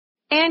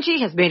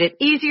Angie has made it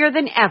easier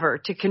than ever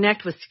to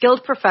connect with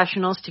skilled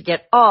professionals to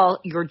get all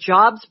your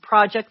jobs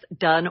projects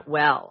done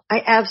well.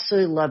 I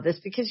absolutely love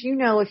this because,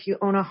 if you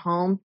own a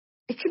home,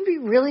 it can be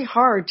really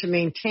hard to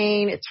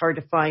maintain. It's hard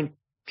to find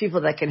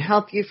people that can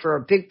help you for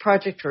a big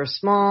project or a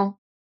small.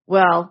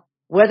 Well,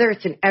 whether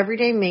it's in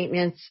everyday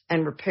maintenance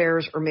and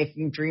repairs or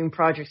making dream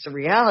projects a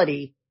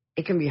reality,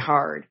 it can be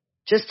hard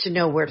just to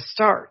know where to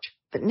start.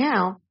 But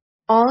now,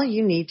 all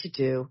you need to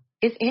do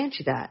is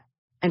Angie that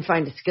and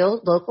find a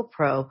skilled local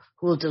pro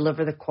who will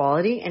deliver the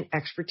quality and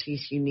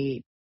expertise you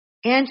need.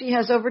 Angie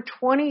has over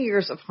 20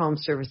 years of home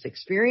service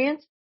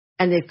experience,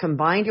 and they've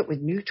combined it with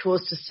new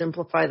tools to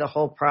simplify the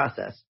whole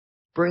process.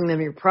 Bring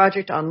them your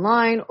project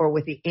online or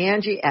with the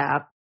Angie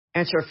app,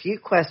 answer a few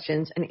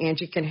questions, and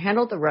Angie can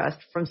handle the rest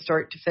from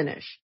start to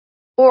finish.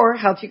 Or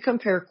help you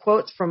compare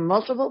quotes from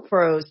multiple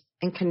pros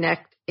and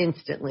connect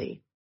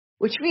instantly,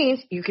 which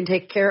means you can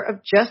take care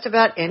of just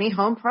about any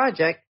home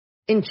project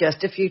in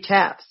just a few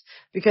taps.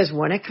 Because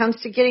when it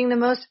comes to getting the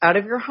most out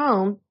of your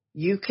home,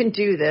 you can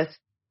do this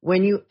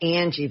when you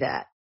Angie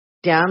that.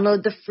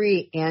 Download the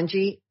free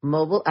Angie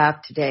mobile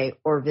app today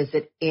or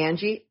visit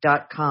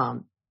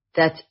Angie.com.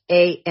 That's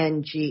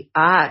ANGI.com.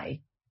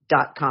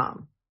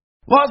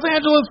 Los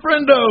Angeles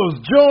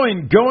Friendos,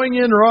 join Going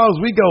In Raw as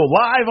we go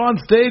live on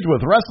stage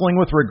with Wrestling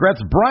with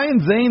Regrets Brian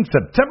Zane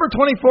September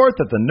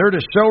 24th at the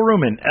Nerdist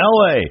Showroom in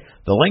L.A.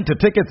 The link to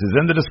tickets is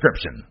in the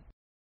description.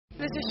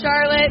 This is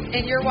Charlotte,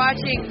 and you're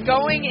watching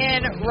Going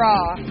In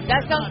Raw.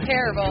 That sounds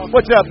terrible.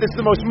 What's up? This is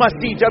the most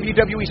must-see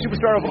WWE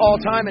superstar of all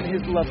time and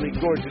his lovely,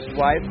 gorgeous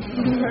wife,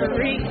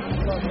 Marie.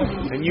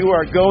 And you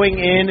are going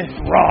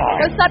in Raw.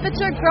 What's up? It's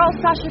your girl,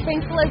 Sasha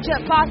Banks,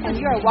 legit boss, and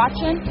you are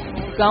watching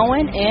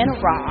Going In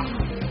Raw.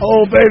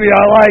 Oh, baby,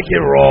 I like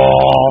it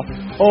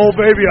raw. Oh,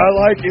 baby, I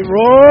like it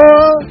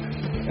raw.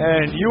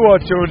 And you are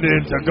tuned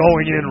in to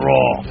Going In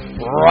Raw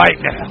right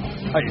now.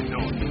 How you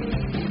doing?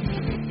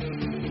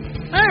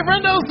 Hey,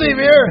 friendo, Steve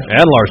here.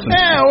 And Larson.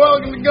 Yeah,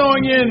 welcome to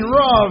Going In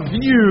Raw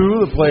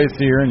View, the place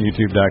here on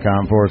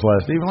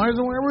youtube.com/Steve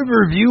Larson, where we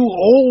review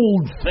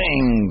old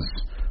things,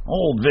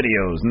 old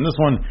videos. And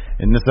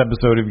in this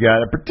episode, we've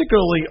got a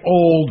particularly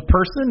old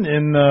person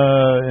in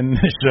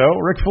this show,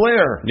 Ric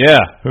Flair. Yeah.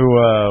 Who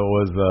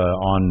was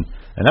on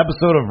an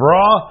episode of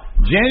Raw,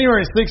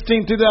 January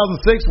 16,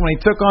 2006, when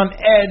he took on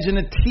Edge in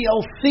a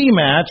TLC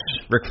match.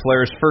 Ric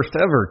Flair's first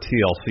ever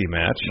TLC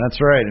match. That's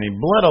right, and he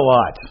bled a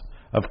lot.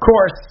 Of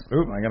course,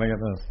 I gotta get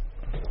this.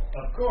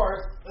 Of course,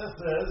 this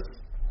is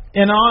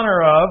in honor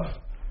of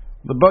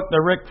the book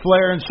that Ric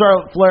Flair and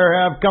Charlotte Flair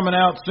have coming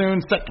out soon,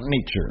 Second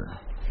Nature.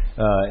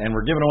 And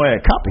we're giving away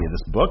a copy of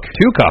this book. 2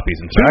 copies,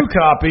 in fact. 2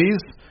 copies.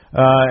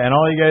 And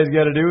all you guys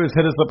got to do is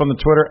hit us up on the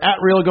Twitter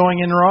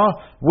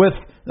 @RealGoingInRaw with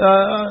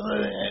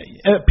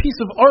a piece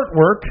of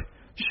artwork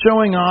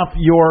showing off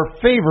your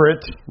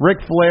favorite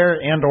Ric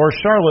Flair and or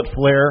Charlotte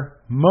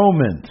Flair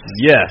moments.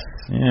 Yes.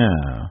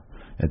 Yeah.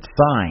 It's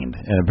signed.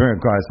 And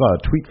apparently I saw a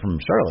tweet from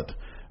Charlotte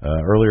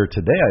earlier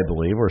today, I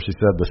believe, where she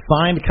said the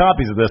signed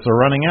copies of this are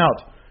running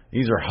out.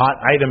 These are hot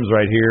items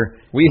right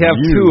here. We have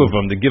 2 of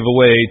them to give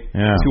away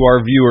to our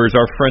viewers,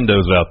 our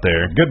friendos out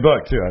there. Good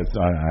book, too. I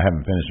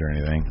haven't finished or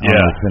anything. Yeah.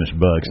 I finished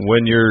books.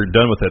 When you're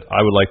done with it, I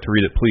would like to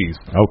read it, please.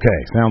 Okay.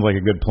 Sounds like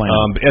a good plan.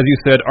 As you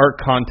said,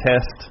 art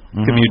contest.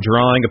 Could be a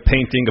drawing, a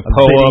painting, a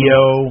poem,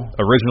 video,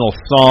 original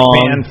song,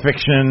 fan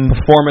fiction,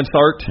 performance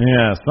art.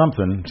 Yeah,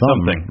 something.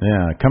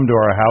 Yeah, come to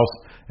our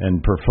house and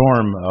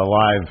perform a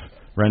live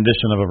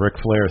rendition of a Ric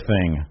Flair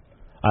thing.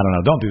 I don't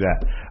know. Don't do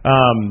that.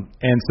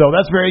 And so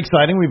that's very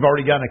exciting. We've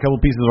already gotten a couple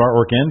pieces of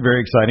artwork in.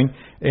 Very exciting.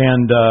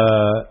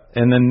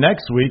 And then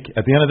next week,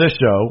 at the end of this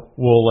show,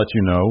 we'll let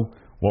you know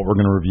what we're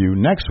going to review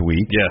next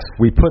week. Yes.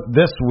 We put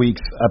this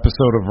week's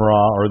episode of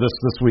Raw, or this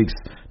week's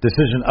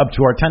decision up to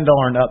our $10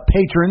 and up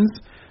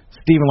patrons.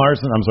 Stephen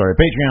Larson. I'm sorry.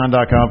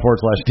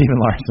 Patreon.com/Stephen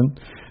Larson.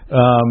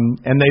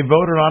 And they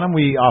voted on them.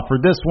 We offered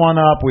this one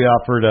up. We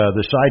offered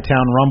the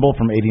Chi-Town Rumble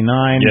from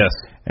 '89. Yes.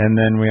 And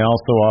then we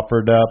also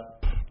offered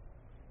up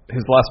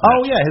his last match.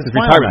 Oh, yeah, his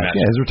retirement match.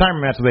 Yeah, his retirement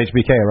match with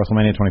HBK at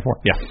WrestleMania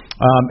 24. Yeah.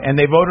 And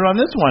they voted on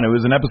this one. It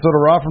was an episode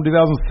of Raw from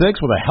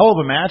 2006 with a hell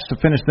of a match to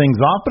finish things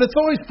off. But it's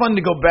always fun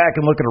to go back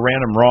and look at a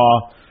random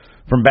Raw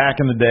from back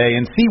in the day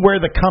and see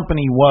where the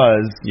company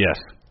was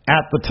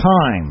at the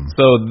time.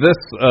 So this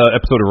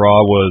episode of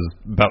Raw was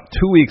about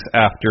 2 weeks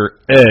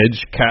after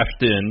Edge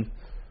cashed in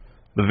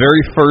the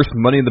very first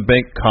Money in the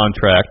Bank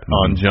contract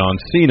on John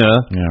Cena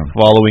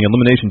following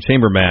Elimination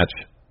Chamber match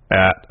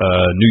at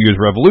New Year's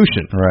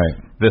Revolution.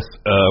 Right. This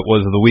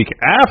was the week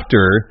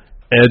after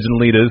Edge and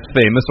Lita's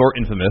famous or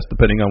infamous,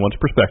 depending on one's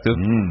perspective,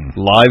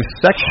 live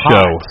sex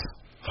show.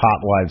 Hot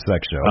live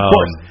sex show. Of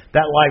course,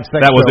 that live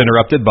sex show. That was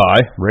interrupted by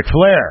Ric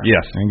Flair.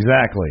 Yes.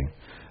 Exactly.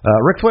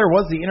 Ric Flair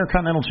was the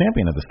Intercontinental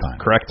Champion at this time.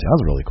 Correct. That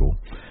was really cool.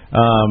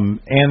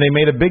 And they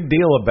made a big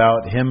deal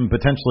about him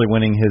potentially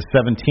winning his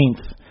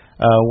 17th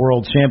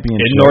World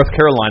Championship. In North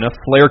Carolina,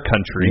 Flair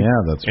country. Yeah,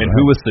 that's right. And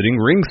who was sitting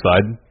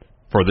ringside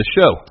for the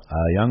show?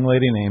 A young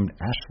lady named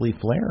Ashley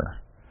Flair.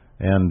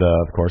 And,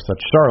 of course,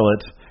 that's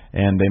Charlotte.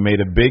 and they made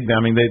a big. I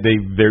mean,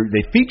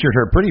 they featured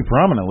her pretty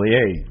prominently.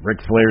 Hey, Ric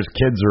Flair's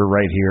kids are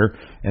right here,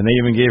 and they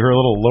even gave her a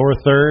little lower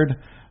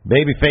third.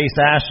 Babyface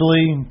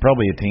Ashley,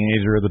 probably a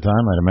teenager at the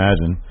time, I'd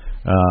imagine,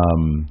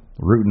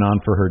 rooting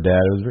on for her dad.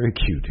 It was very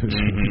cute. It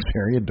was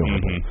very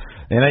adorable.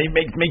 And it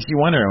makes you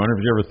wonder. I wonder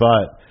if you ever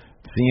thought,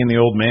 seeing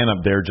the old man up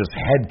there just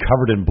head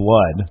covered in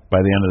blood by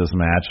the end of this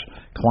match,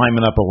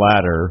 climbing up a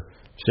ladder,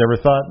 she ever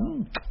thought,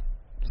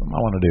 something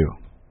I want to do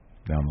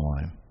down the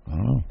line?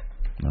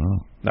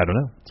 I don't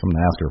know. Someone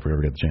ask her if we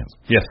ever get the chance.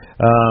 Yes.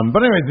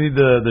 But anyway,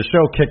 the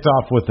show kicked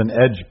off with an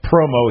Edge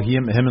promo.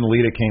 Him and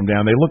Lita came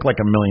down. They looked like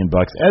 $1 million.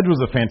 Edge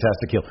was a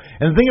fantastic heel.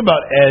 And the thing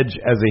about Edge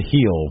as a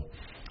heel,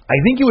 I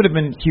think he would have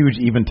been huge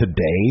even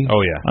today.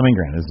 Oh, yeah. I mean,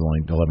 granted, this is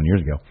only 11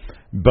 years ago.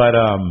 But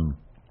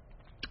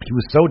he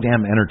was so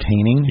damn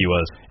entertaining. He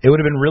was. It would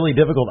have been really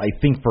difficult, I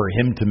think, for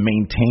him to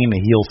maintain a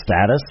heel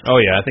status. Oh,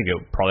 yeah. I think it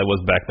probably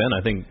was back then.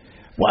 I think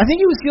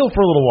he was heel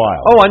for a little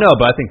while. Oh, I know,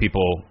 but I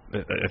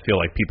feel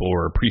like people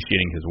were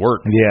appreciating his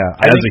work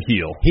as a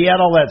heel. He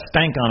had all that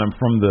stank on him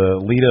from the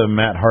Lita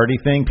Matt Hardy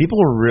thing. People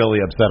were really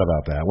upset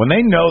about that. When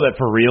they know that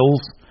for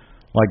reals,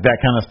 like that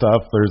kind of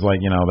stuff, there's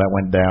that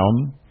went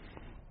down,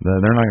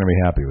 they're not going to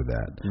be happy with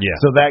that. Yeah.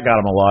 So that got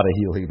him a lot of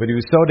heel heat. But he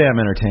was so damn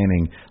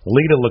entertaining.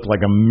 Lita looked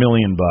like $1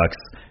 million,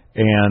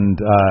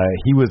 and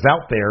he was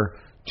out there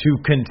to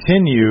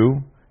continue.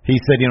 He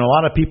said, a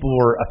lot of people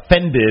were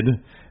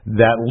offended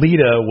that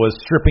Lita was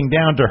stripping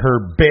down to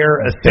her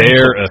bare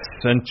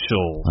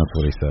essentials. That's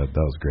what he said.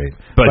 That was great.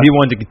 But he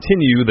wanted to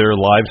continue their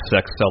live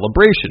sex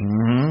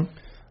celebration.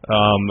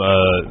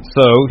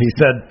 So he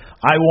said,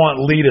 I want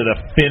Lita to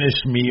finish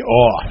me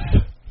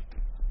off.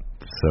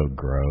 So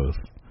gross.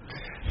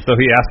 So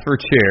he asked for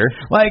a chair.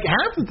 Like,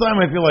 half the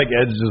time I feel like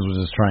Edge was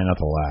just trying not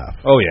to laugh.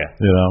 Oh, yeah.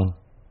 So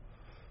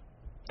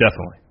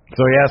Definitely.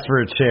 he asked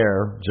for a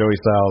chair. Joey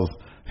Styles,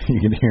 you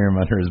can hear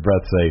him under his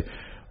breath say,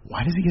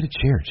 why does he get a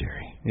chair,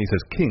 Jerry? And he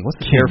says, King, what's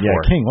the chair for? Yeah,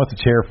 King, what's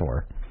the chair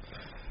for?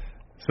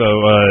 So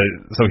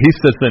he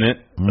sits in it.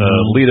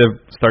 Lita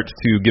starts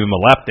to give him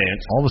a lap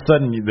dance. All of a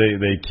sudden,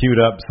 they queued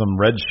up some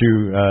Red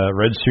Shoe Diaries.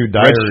 Red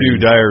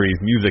Shoe Diaries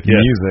music, yes.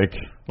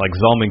 Music. Like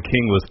Zalman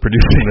King was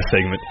producing the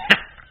segment.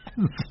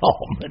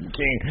 Zalman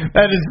King.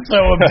 That is so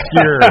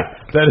obscure.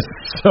 That is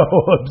so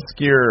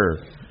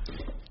obscure.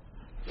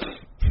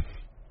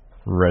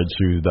 Red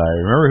Shoe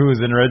Diary. Remember who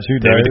was in Red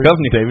Shoe Diary?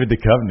 David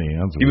Duchovny.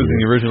 He was in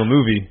the original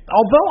movie.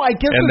 Although I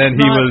guess, and then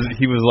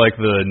he was like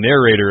the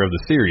narrator of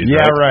the series.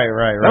 Yeah, right.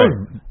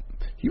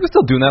 He was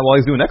still doing that while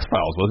he was doing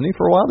X-Files, wasn't he?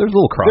 For a while, there's a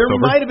little crossover.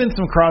 There might have been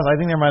some I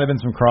think there might have been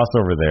some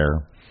crossover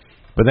there,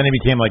 but then he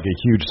became like a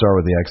huge star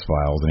with the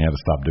X-Files, and he had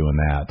to stop doing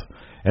that.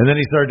 And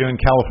then he started doing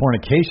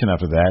Californication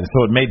after that, so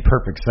it made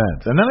perfect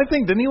sense. And then I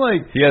think, didn't he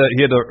he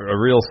had a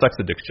real sex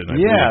addiction?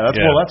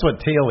 That's what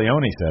Téa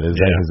Leoni said. His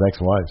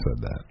ex-wife said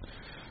that.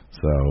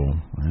 So,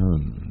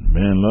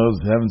 man loves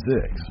having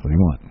sex. What do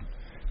you want?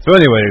 So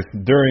anyways,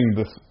 during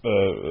this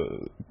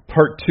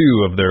part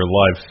 2 of their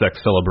live sex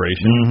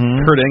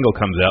celebration, Kurt Angle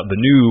comes out, the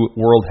new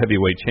World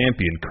Heavyweight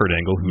Champion, Kurt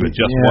Angle, who had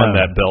just won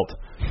that belt,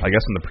 I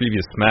guess, in the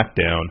previous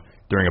SmackDown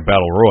during a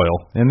Battle Royal.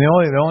 And the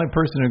only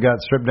person who got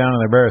stripped down in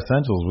their bare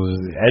essentials was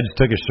Edge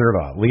took his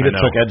shirt off. Lita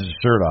took Edge's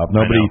shirt off.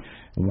 Nobody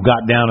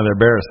got down to their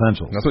bare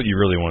essentials. That's what you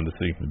really wanted to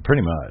see.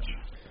 Pretty much.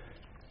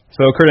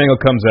 So Kurt Angle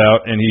comes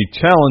out and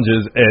he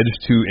challenges Edge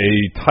to a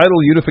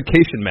title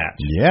unification match.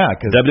 Yeah,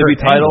 because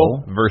WWE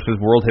title versus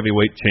World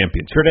Heavyweight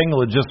Champion. Kurt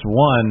Angle had just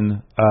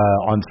won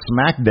on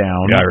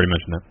SmackDown. Yeah, I already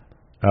mentioned that.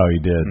 Oh, he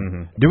did.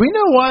 Do we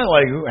know why?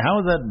 Like, how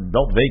was that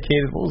belt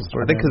vacated? What was the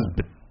story? I think because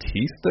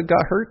Batista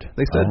got hurt,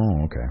 they said.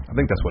 Oh, okay. I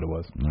think that's what it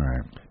was. All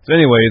right. So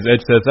anyways,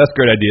 Edge says, that's a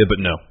great idea,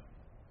 but no.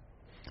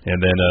 And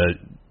then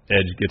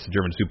Edge gets a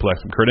German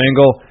suplex from Kurt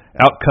Angle.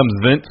 Out comes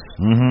Vince.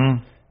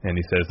 And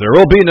he says, there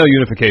will be no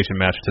unification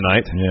match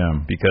tonight.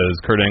 Yeah. Because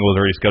Kurt Angle is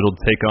already scheduled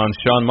to take on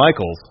Shawn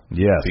Michaels.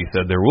 Yes. So he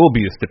said there will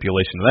be a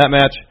stipulation to that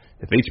match.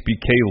 If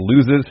HBK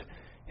loses,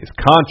 his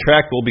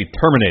contract will be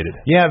terminated.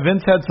 Yeah,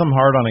 Vince had some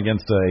hard-on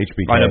against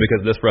HBK. I know,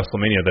 because this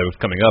WrestleMania that was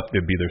coming up,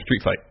 it'd be their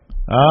street fight.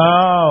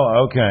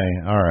 Oh, okay.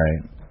 All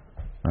right.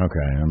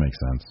 Okay, that makes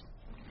sense.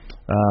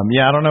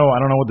 I don't know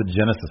what the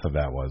genesis of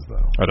that was,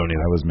 though. I don't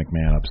either. I was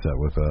McMahon upset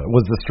with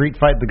was the street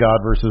fight the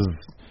God versus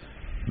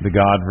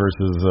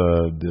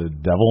the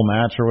devil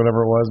match or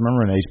whatever it was?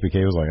 Remember when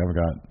HBK was like, I've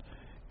got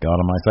God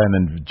on my side, and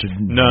then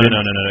No.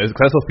 It was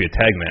supposed to be a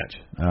tag match.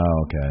 Oh,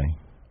 okay.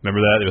 Remember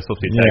that? It was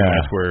supposed to be a tag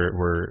match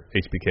where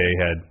HBK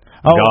had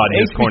God in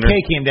his corner. HBK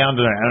came down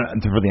for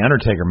the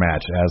Undertaker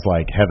match as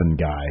like heaven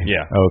guy.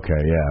 Yeah. Okay.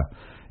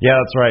 Yeah. Yeah,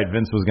 that's right.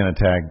 Vince was going to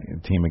tag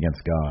team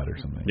against God or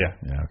something. Yeah.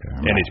 Yeah. Okay.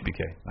 And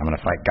HBK. I'm going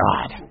to fight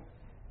God.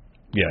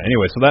 Yeah.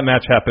 Anyway, so that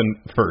match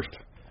happened first.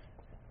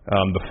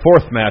 The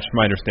fourth match,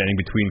 from my understanding,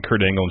 between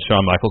Kurt Angle and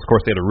Shawn Michaels. Of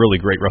course, they had a really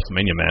great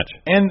WrestleMania match.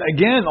 And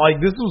again,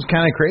 like, this was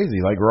kind of crazy.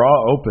 Like, Raw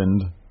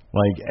opened,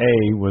 like,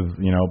 A, with,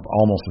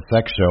 almost a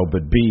sex show,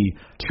 but B,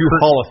 two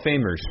Hall of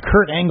Famers.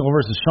 Kurt Angle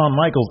versus Shawn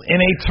Michaels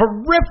in a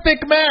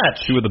terrific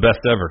match. 2 of the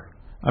best ever.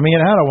 I mean,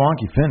 it had a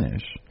wonky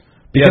finish.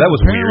 Yeah, that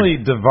was apparently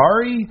weird.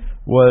 Daivari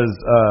was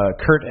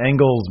Kurt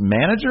Angle's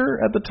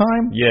manager at the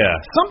time. Yeah.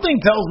 Something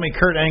tells me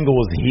Kurt Angle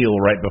was heel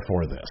right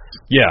before this.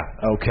 Yeah.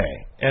 Okay.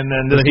 And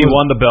then he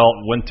won the belt,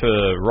 went to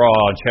Raw,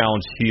 and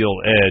challenged heel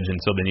Edge, and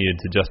so they needed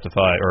to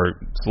justify or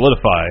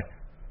solidify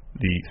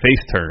the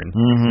face turn.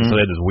 Mm-hmm. So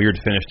they had this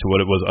weird finish to what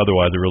it was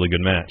otherwise a really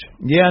good match.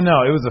 Yeah,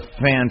 no, it was a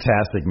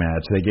fantastic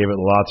match. They gave it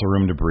lots of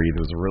room to breathe.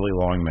 It was a really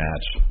long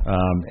match.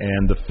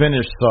 And the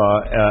finish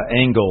saw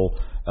Angle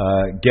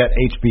get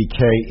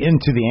HBK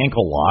into the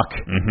ankle lock.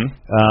 Mm-hmm.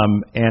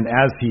 And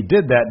as he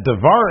did that,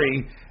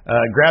 Daivari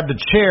grabbed a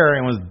chair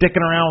and was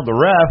dicking around with the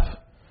ref.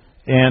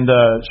 And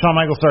Shawn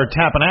Michaels started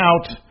tapping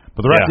out,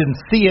 but the ref didn't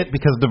see it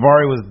because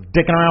Daivari was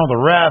dicking around with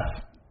the ref.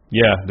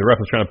 Yeah, the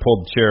ref was trying to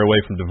pull the chair away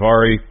from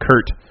Daivari.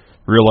 Kurt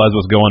realized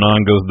what's going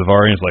on, goes to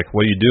Daivari, and is like,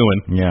 what are you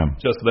doing? Yeah.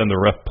 Just then the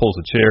ref pulls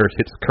the chair,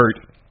 hits Kurt.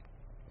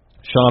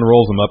 Shawn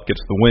rolls him up,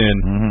 gets the win.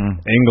 Mm-hmm.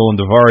 Angle and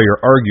Daivari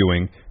are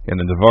arguing, and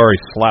then Daivari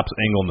slaps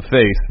Angle in the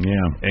face.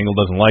 Yeah. Angle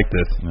doesn't like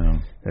this. No.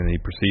 And he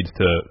proceeds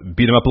to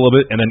beat him up a little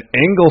bit, and then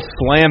Angle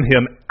slammed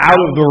him out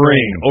of the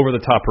ring over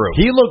the top rope.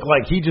 He looked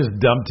like he just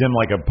dumped him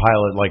like a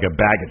pilot, like a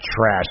bag of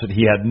trash, that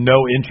he had no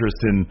interest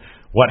in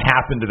what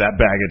happened to that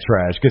bag of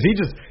trash. Because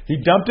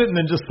he dumped it and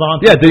then just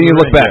sauntered. Yeah, didn't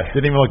even look back.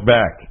 Didn't even look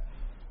back.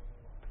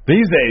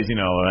 These days,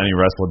 any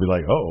wrestler would be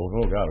like,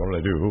 oh God, what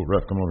did I do? Oh,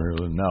 ref, come over here.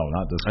 No,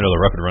 not this. I know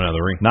the ref would run out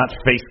of the ring. Not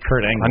face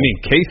Kurt Angle. I mean,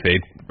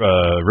 kayfabe,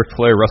 Ric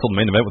Flair wrestled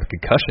main event with a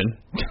concussion.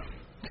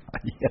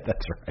 Yeah,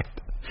 that's right.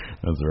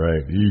 That's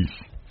right. Eesh.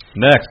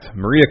 Next,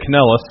 Maria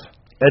Kanellis.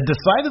 A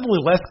decidedly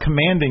less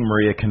commanding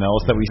Maria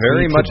Kanellis that we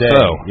very see much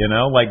today.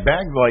 So. Like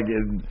back, what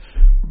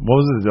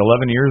was it,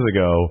 11 years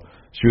ago,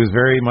 she was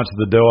very much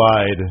the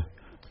doe-eyed,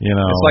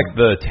 It's like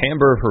the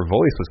timbre of her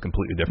voice was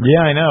completely different.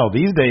 Yeah, I know.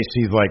 These days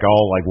she's like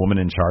all like woman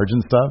in charge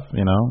and stuff,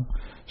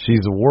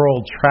 She's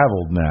world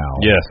traveled now.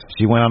 Yes.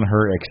 She went on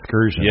her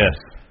excursion. Yes.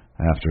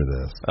 After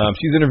this.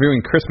 She's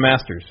interviewing Chris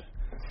Masters.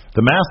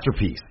 The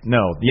Masterpiece.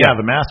 No, yeah,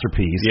 the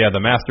Masterpiece. Yeah, the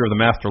master of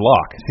the Master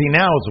Lock. See,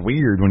 now it's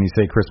weird when you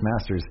say Chris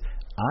Masters.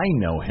 I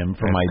know him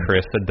from my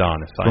Chris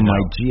Adonis. From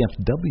my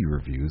GFW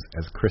reviews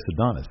as Chris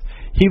Adonis.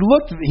 He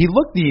looked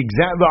the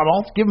exact.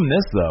 I'll give him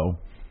this though.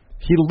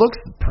 He looks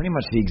pretty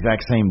much the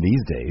exact same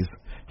these days.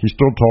 He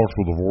still talks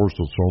with a voice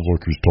that sounds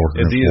like he's talking.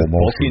 Is he as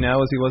bulky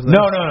now as he was then?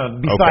 No.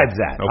 Besides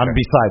that,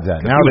 besides that,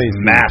 nowadays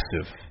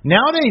massive.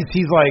 Nowadays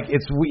he's like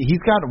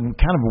he's got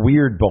kind of a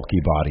weird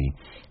bulky body.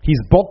 He's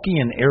bulky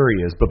in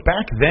areas, but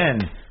back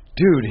then,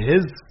 dude,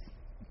 his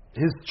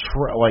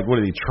what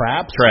are they,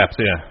 traps? Traps,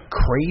 yeah.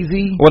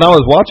 Crazy. When I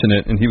was watching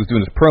it and he was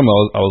doing his promo,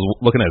 I was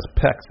looking at his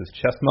pecs, his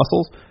chest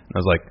muscles, and I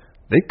was like,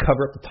 they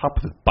cover up the top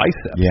of his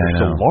biceps. Yeah,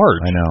 they're so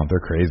large. I know,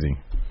 they're crazy.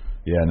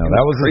 Yeah, no,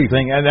 that was the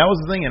thing, and that was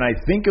the thing, and I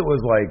think it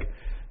was like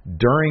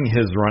during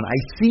his run. I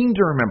seem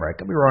to remember. I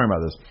could be wrong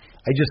about this.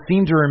 I just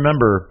seem to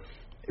remember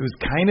it was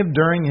kind of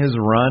during his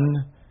run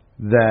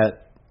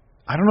that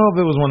I don't know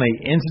if it was when they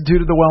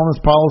instituted the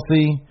wellness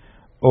policy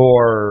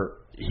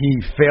or he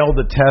failed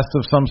a test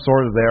of some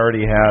sort that they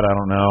already had. I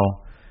don't know.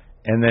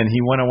 And then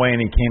he went away and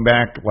he came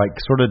back like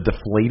sort of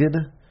deflated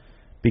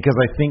because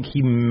I think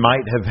he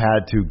might have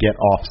had to get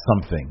off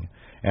something.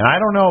 And I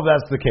don't know if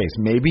that's the case.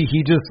 Maybe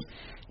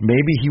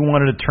he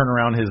wanted to turn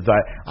around his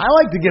diet. I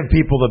like to give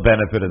people the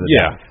benefit of the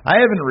doubt. I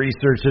haven't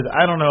researched it.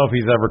 I don't know if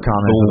he's ever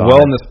commented on it. The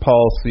wellness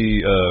policy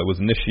was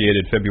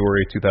initiated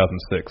February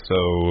 2006, so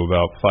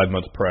about 5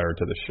 months prior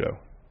to the show.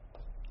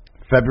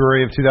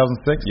 February of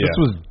 2006? Yeah. This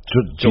was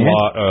July.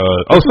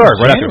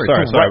 Right after.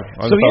 Sorry.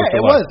 So yeah,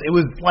 it was. It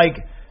was like,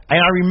 and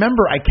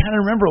I kind of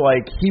remember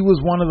like he was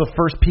one of the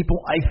first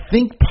people I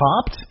think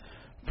popped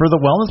for the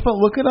wellness, but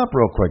look it up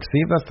real quick.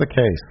 See if that's the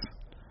case.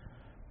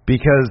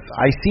 Because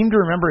I seem to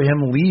remember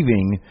him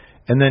leaving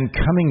and then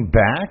coming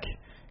back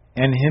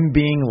and him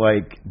being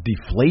like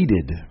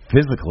deflated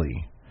physically.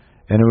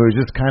 And it was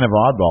just kind of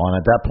oddball.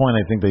 And at that point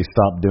I think they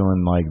stopped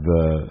doing like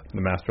the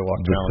Master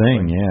Lock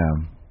thing,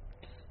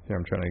 Yeah,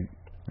 I'm trying to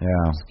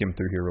skim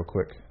through here real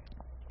quick.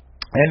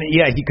 And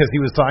because he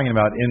was talking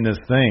about in this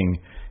thing,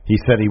 he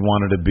said he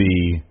wanted to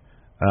be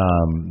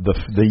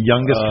the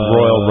youngest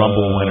Royal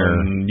Rumble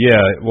winner.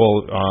 Yeah,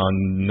 well,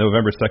 on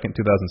November 2nd,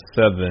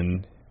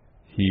 2007,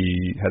 he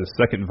had a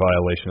second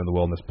violation of the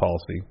wellness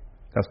policy.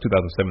 That's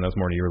 2007. That was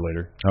more than a year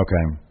later.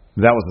 Okay.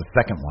 That was the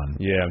second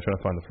one. Yeah, I'm trying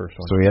to find the first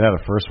one. So he had a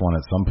first one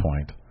at some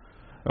point.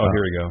 Oh,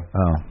 here we go.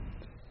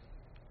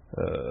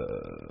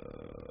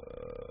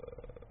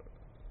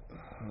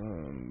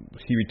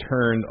 He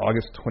returned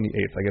August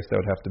 28th. I guess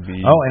that would have to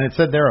be. Oh, and it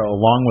said there,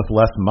 along with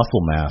less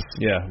muscle mass.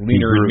 Yeah,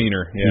 leaner and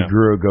meaner. Yeah. He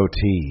grew a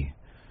goatee.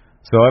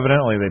 So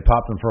evidently they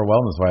popped him for a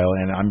wellness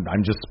violation, and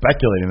I'm just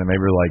speculating that maybe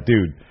they're like,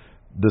 dude,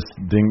 this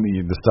thing,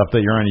 the stuff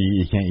that you're on,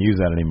 you can't use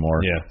that anymore.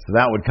 Yeah. So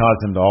that would cause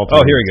him to alter.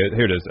 Oh, here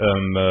it is.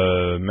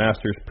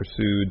 Masters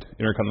pursued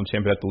Intercontinental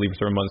Champion, had to leave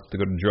for several months to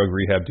go to drug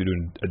rehab due to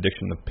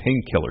addiction to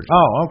painkillers.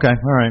 Oh, okay.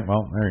 All right.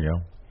 Well, there you go.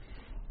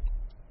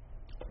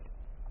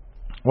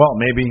 Well,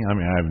 maybe. I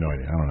mean, I have no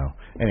idea. I don't know.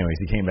 Anyways,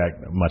 he came back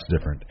much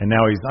different, and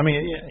now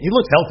he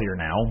looks healthier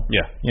now.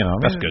 Yeah,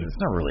 that's good.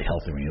 It's not really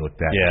healthy when you look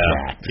that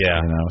jacked.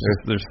 Yeah,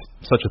 there's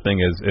such a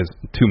thing as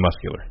too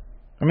muscular.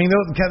 I mean,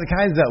 the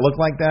guys that look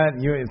like that,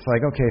 it's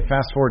like, okay,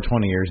 fast forward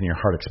 20 years and your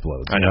heart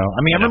explodes. I know.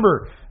 I mean, I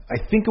remember, I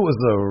think it was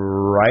the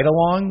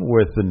ride-along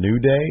with the New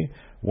Day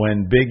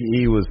when Big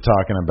E was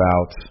talking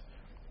about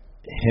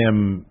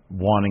him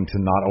wanting to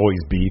not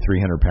always be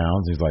 300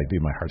 pounds. He's like,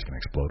 dude, my heart's going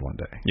to explode one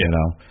day. Yeah.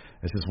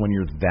 It's just when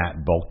you're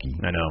that bulky.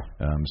 I know.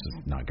 It's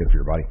just not good for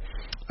your body.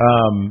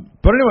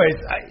 But anyways,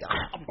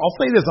 I'll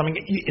say this. I mean,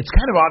 it's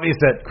kind of obvious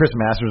that Chris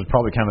Masters is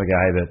probably kind of the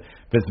guy that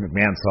Vince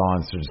McMahon saw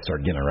and just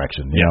started getting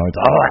erection. It's,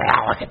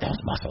 look at those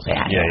muscles.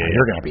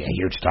 You're going to be a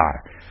huge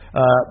star.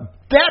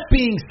 That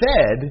being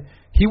said,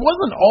 he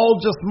wasn't all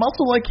just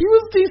muscle. Like, he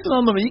was decent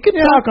on the. He could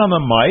talk on the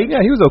mic.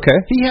 Yeah, he was okay.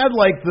 He had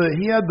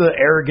the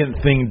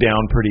arrogant thing down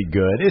pretty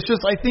good. It's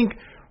just, I think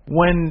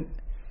when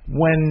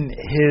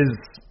his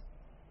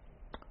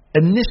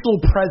initial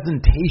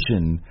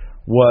presentation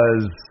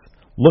was,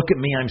 look at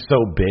me, I'm so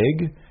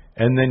big,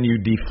 and then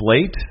you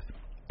deflate,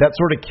 that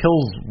sort of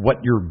kills what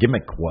your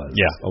gimmick was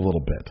a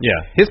little bit. Yeah,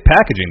 his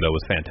packaging, though,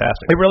 was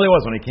fantastic. It really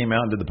was when he came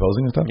out and did the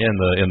posing and stuff. Yeah,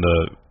 in the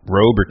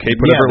robe or cape,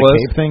 whatever it was.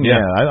 Cape thing,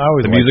 I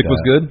always the music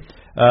was good.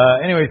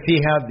 Anyways, he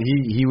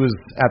was,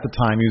 at the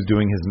time, he was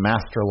doing his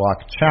Master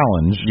Lock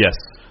Challenge. Yes.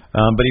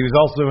 But he was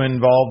also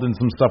involved in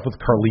some stuff with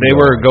Carlito. They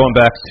were going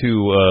back to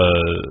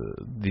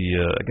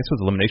I guess it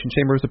was Elimination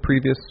Chamber was the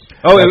previous.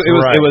 Oh, it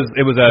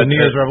was at the New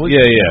Year's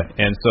Revolution.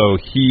 Yeah. And so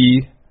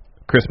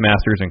Chris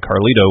Masters and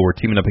Carlito were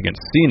teaming up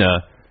against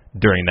Cena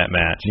during that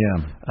match.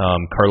 Yeah.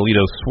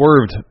 Carlito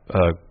swerved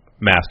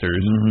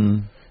Masters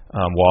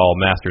while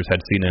Masters had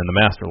Cena in the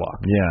Master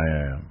Lock.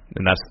 Yeah.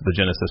 And that's the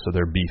genesis of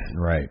their beef.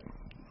 Right.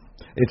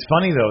 It's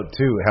funny though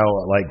too how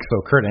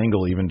Kurt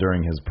Angle even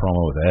during his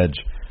promo with Edge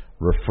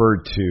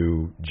referred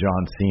to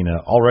John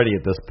Cena already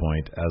at this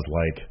point as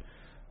like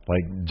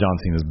John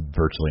Cena's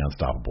virtually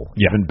unstoppable.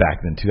 Yeah. Even back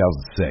in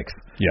 2006.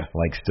 Yeah.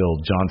 Still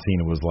John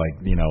Cena was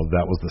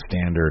that was the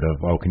standard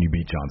of, can you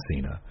beat John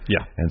Cena?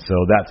 Yeah. And so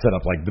that set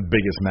up the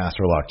biggest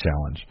Master Lock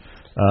challenge.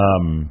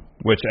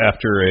 Which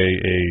after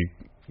a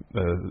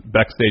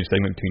backstage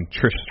segment between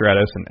Trish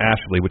Stratus and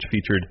Ashley, which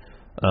featured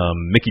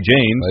Mickie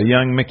James. A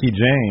young Mickie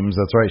James,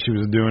 that's right. She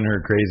was doing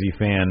her crazy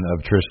fan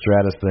of Trish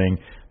Stratus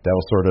thing. That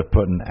was sort of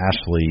putting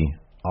Ashley,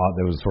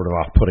 that was sort of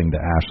off-putting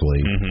to Ashley.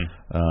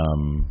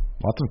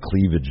 Lots of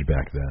cleavage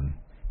back then.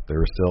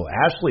 There were still,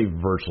 Ashley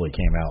virtually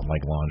came out in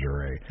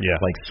lingerie. Yeah.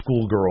 Like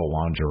schoolgirl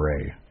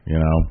lingerie,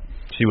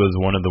 She was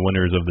one of the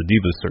winners of the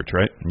Divas search,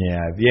 right?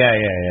 Yeah.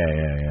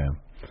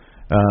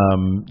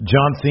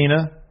 John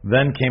Cena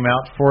then came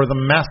out for the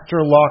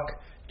Master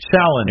Lock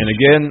Challenge. And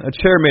again, a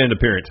chairman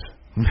appearance.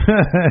 This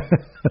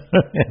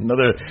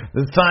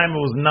time it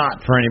was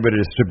not for anybody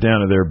to strip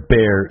down to their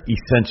bare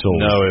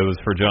essentials. No, it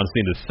was for John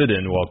Cena to sit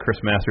in while Chris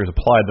Masters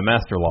applied the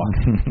Master Lock.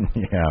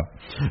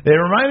 Yeah. It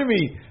reminded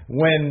me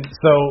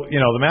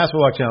the Master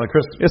Lock channel,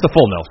 Chris, it's a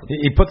full Nelson.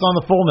 He puts on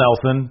the full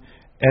Nelson,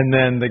 and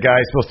then the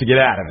guy's supposed to get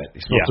out of it.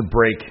 He's supposed to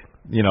break,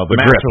 the Master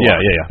grip.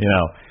 Lock.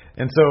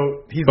 Yeah. And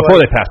so he's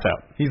before they passed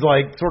out. He's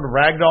sort of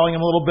ragdolling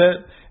him a little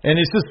bit, and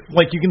it's just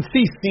you can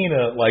see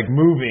Cena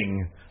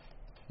moving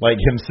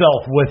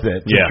himself with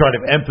it to try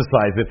to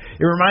emphasize it.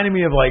 It reminded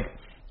me of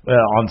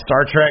on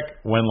Star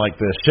Trek when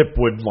the ship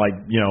would be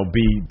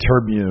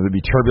there'd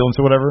be turbulence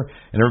or whatever,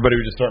 and everybody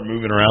would just start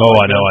moving around.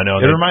 Oh, I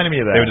know. It reminded me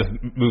of that. They would just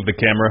move the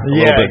camera a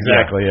little bit.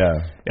 Exactly.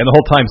 And the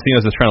whole time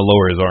Cena's just trying to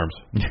lower his arms.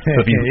 So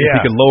if he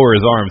can lower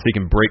his arms, he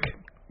can break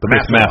the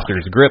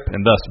Master's grip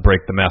and thus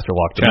break the Master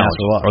Lock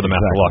challenge or the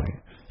Master Lock.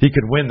 He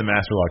could win the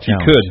Master Lock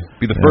challenge. He could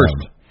be the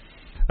first.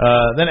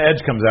 Then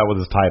Edge comes out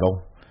with his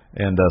title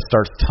and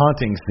starts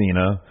taunting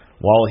Cena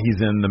while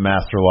he's in the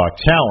Master Lock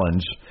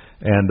challenge,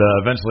 and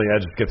eventually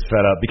Edge gets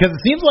fed up because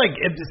it seems like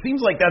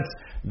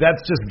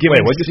that's just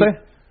giving. Wait, what'd you say?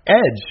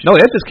 Edge. No,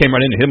 Edge just came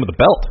right into him with the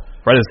belt.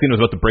 Right as Cena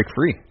was about to break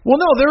free.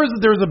 Well, no, there was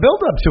a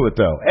build up to it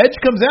though. Edge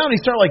comes out and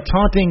he starts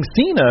taunting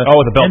Cena. Oh,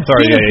 with the belt. And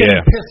Sorry, Cena's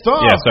getting pissed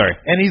off. Yeah, sorry.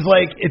 And he's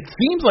it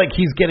seems like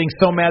he's getting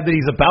so mad that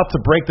he's about to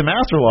break the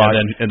Master Lock.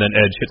 And then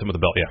Edge hits him with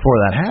the belt. Yeah. Before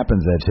that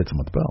happens, Edge hits him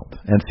with the belt,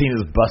 and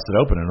Cena's busted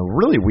open in a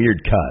really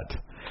weird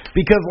cut.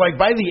 Because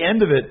by the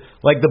end of it,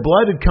 the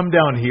blood had come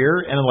down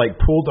here and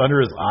pooled under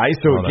his eyes,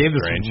 so it gave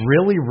this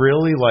really,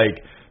 really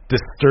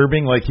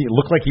disturbing. He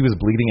looked like he was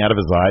bleeding out of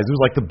his eyes. It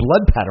was the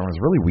blood pattern was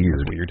really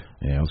weird.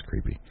 Yeah, it was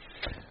creepy.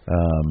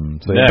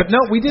 But no,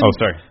 we didn't. Oh,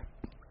 sorry.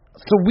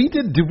 So we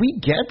did. Did we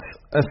get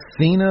a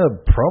Cena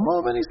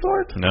promo of any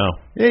sort? No.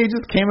 Yeah, he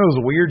just came. It was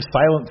a weird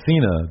silent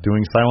Cena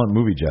doing silent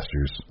movie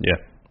gestures. Yeah.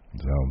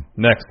 So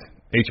next,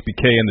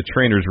 HBK in the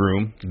trainer's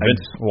room.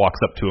 Vince walks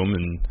up to him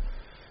and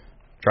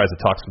tries to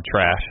talk some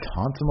trash.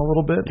 Taunts him a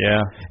little bit.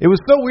 Yeah. It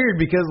was so weird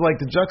because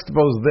to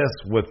juxtapose this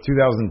with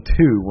 2002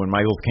 when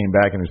Michaels came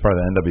back and he was part of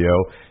the NWO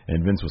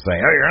and Vince was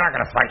saying, "Oh, you're not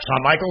going to fight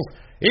Shawn Michaels?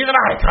 He's an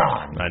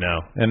icon." I know.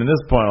 And at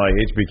this point,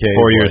 HBK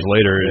 4 years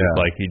later,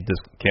 it's he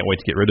just can't wait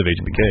to get rid of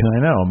HBK.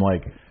 I know. I'm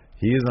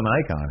He is an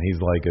icon. He's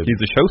like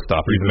he's a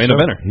showstopper. He's a main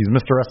eventer. He's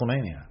Mr.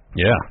 WrestleMania.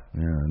 Yeah.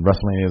 And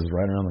WrestleMania is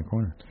right around the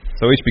corner.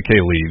 So HBK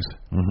leaves,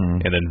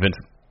 and then Vince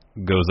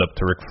goes up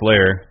to Ric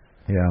Flair.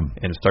 Yeah.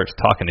 And starts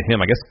talking to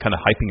him. I guess kind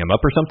of hyping him up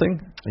or something.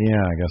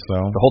 Yeah, I guess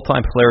so. The whole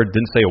time Flair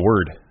didn't say a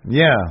word.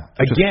 Yeah.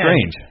 Which is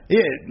strange.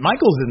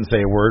 Michaels didn't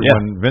say a word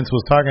when Vince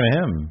was talking to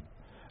him.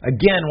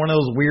 Again, one of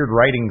those weird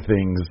writing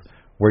things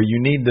where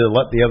you need to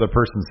let the other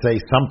person say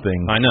something.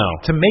 I know.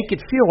 To make it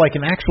feel like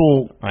an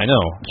actual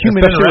human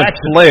Especially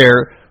interaction. with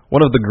Flair,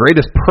 one of the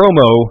greatest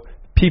promo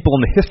people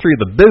in the history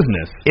of the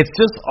business. It's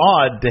just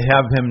odd to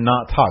have him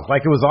not talk.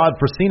 Like it was odd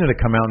for Cena to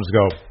come out and just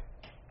go,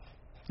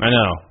 I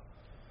know.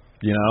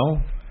 You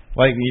know?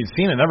 Like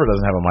Cena never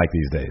doesn't have a mic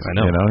these days. I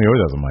know. You know, he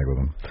always has a mic with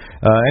him.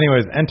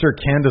 Anyways, enter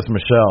Candice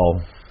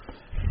Michelle.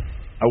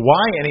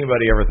 Why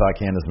anybody ever thought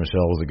Candice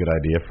Michelle was a good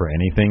idea for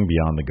anything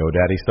beyond the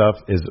GoDaddy stuff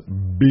is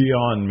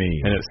beyond me.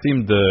 And it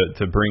seemed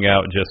to bring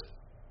out just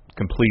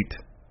complete,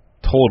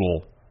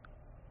 total,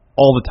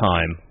 all the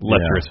time,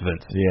 lecherous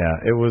Vince.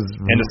 Yeah, it was...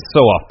 And it's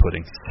so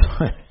off-putting.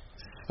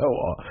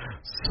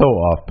 so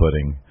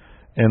off-putting.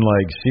 And,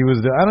 like, she was...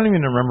 I don't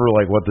even remember,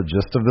 like, what the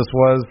gist of this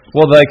was.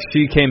 Well, like,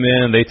 she came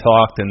in, they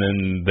talked, and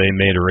then they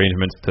made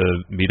arrangements to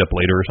meet up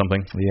later or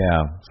something.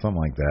 Yeah, something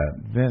like that.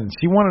 Then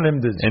she wanted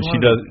him to... She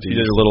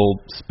did a little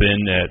spin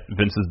at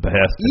Vince's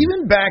behest.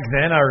 Even back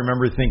then, I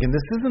remember thinking,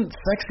 this isn't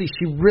sexy.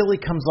 She really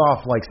comes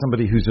off like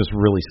somebody who's just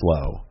really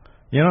slow.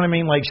 You know what I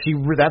mean? Like,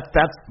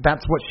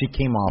 that's what she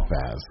came off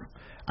as.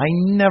 I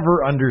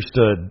never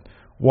understood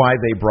why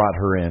they brought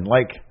her in.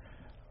 Like,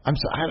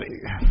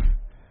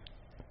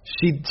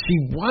 She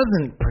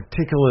wasn't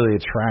particularly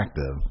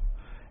attractive,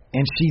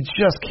 and she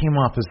just came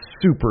off as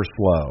super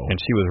slow. And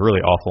she was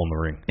really awful in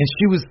the ring. And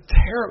she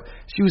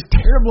was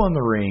terrible in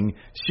the ring.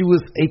 She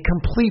was a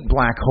complete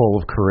black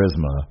hole of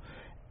charisma,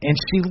 and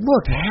she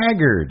looked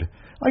haggard.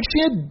 Like she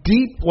had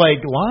deep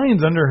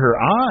lines under her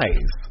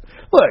eyes.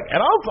 Look,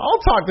 and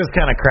I'll talk this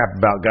kind of crap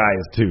about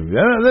guys too.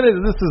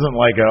 This isn't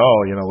like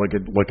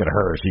look at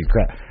her. She's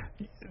crap.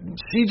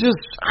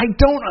 I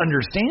don't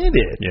understand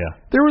it. Yeah.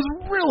 There was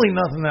really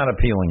nothing that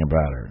appealing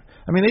about her.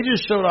 I mean, they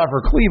just showed off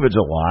her cleavage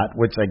a lot,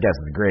 which I guess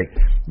is great.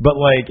 But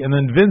and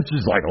then Vince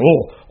is like,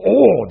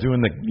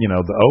 doing the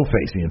the O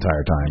face the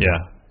entire time. Yeah.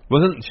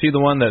 Wasn't she the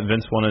one that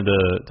Vince wanted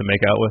to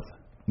make out with?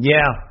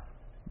 Yeah.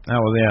 That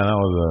was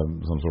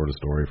some sort of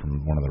story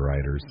from one of the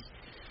writers.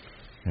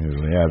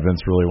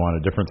 Vince really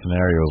wanted different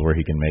scenarios where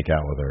he can make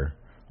out with her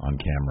on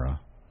camera.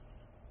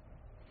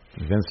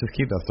 Vince, just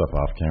keep that stuff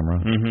off camera.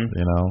 Mm-hmm.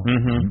 You know,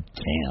 you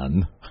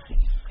can,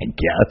 I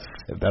guess,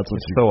 if that's what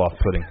it's so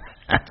off-putting.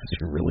 That's what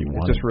you really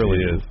want. It just really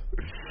is.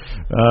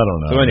 I don't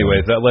know. So,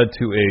 anyways, that led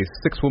to a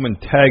 6-woman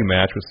tag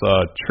match with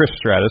Trish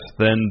Stratus,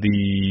 then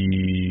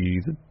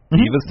the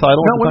Divas title.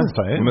 No, women's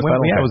title.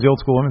 Yeah, it was the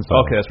old school women's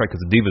title. Okay, that's right,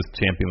 because the Divas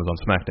champion was on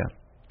SmackDown.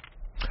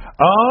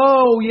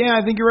 Oh, yeah,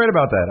 I think you're right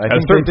about that. At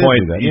a certain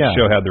point, each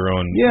show had their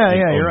own. Yeah,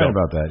 you're right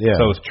about that. Yeah.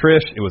 So it was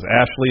Trish, it was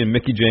Ashley and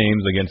Mickie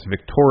James against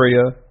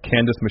Victoria,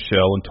 Candice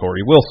Michelle, and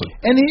Tori Wilson.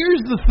 And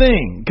here's the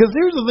thing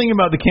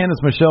about the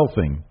Candice Michelle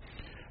thing.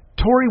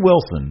 Tori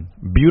Wilson,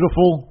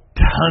 beautiful,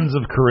 tons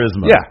of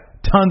charisma. Yeah,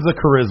 tons of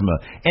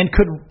charisma, and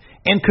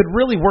could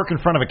really work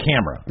in front of a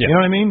camera. Yeah. You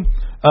know what I mean?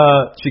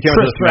 She came out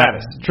to this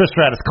match. Trish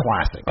Stratus,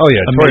 classic. Oh yeah,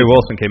 Tori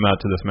Wilson came out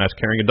to this match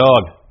carrying a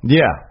dog.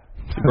 Yeah.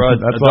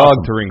 Brought a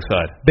dog to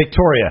ringside.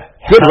 Victoria,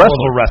 good hell wrestler.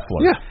 of a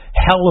wrestler. Yeah.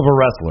 Hell of a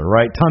wrestler,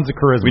 right? Tons of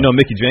charisma. We know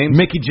Mickie James.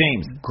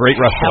 Great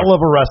wrestler. Hell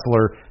of a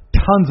wrestler.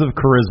 Tons of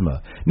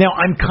charisma. Now,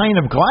 I'm kind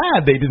of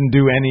glad they didn't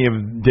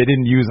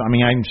use, I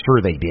mean, I'm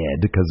sure they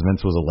did, because Vince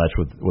was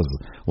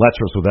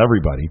lecherous with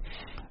everybody.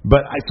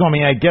 But, I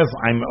guess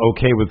I'm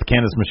okay with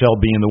Candice Michelle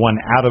being the one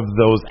out of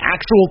those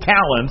actual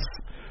talents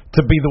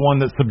to be the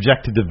one that's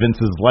subjected to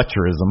Vince's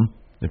lecherism,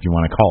 if you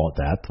want to call it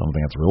that. I don't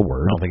think that's a real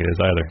word. I don't think it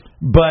is either.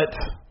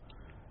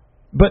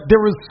 But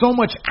there was so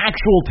much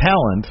actual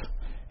talent,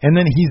 and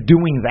then he's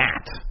doing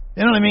that.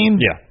 You know what I mean?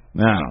 Yeah.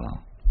 I don't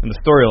know. And the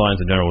storylines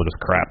in general were just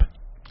crap.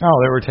 Oh,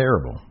 they were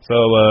terrible. So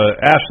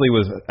Ashley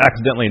was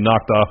accidentally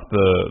knocked off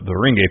the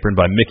ring apron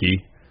by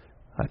Mickie.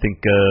 I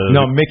think...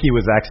 no, Mickie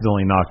was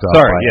accidentally knocked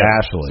off by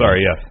Ashley.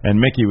 Sorry, yeah. And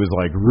Mickie was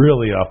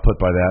really off put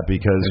by that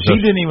because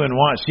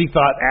she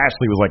thought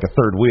Ashley was like a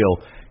third wheel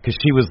because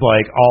she was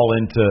all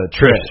into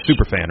Trish.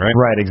 Super fan, right?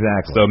 Right,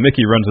 exactly. So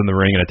Mickie runs in the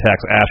ring and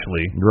attacks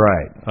Ashley.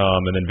 Right.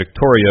 And then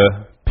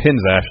Victoria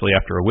pins Ashley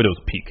after a widow's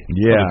peak.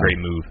 Yeah. What a great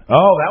move.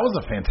 Oh, that was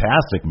a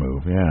fantastic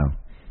move, yeah.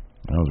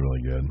 That was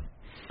really good.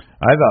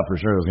 I thought for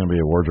sure there was going to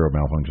be a wardrobe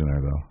malfunction there,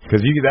 though.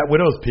 Because that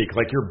widow's peak,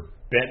 you're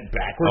bent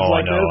backwards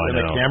in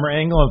the camera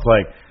angle. It's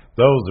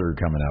those are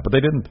coming out, but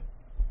they didn't.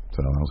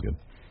 So that was good.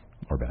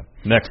 Or bad.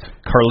 Next,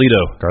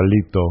 Carlito.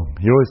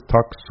 He always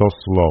talks so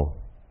slow.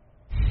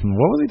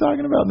 What was he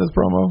talking about in this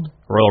promo?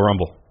 Royal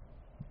Rumble.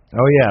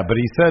 Oh yeah, but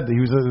he said he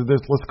was.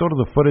 Let's go to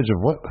the footage of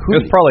what.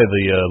 It was probably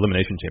the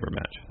Elimination Chamber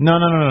match. No.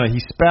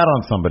 He spat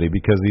on somebody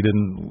because he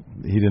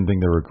didn't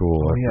think they were cool.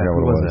 Oh, I forgot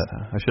what it was.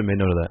 I should have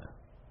made note of that.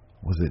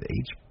 Was it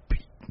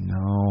HP?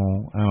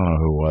 No, I don't know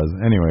who it was.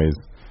 Anyways.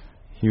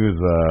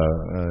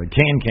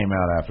 Kane came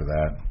out after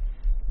that.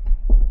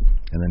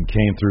 And then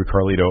Kane threw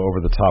Carlito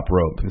over the top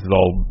rope. This is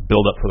all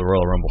build up for the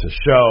Royal Rumble. To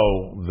show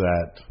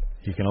that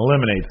he can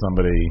eliminate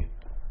somebody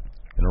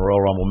in a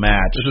Royal Rumble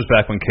match. This was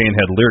back when Kane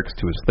had lyrics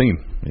to his theme.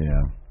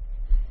 Yeah.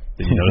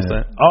 Did you notice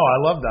that? Oh, I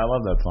love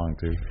that song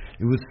too.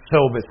 It was so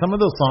bad. Some of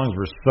those songs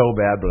were so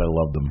bad, but I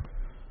loved them.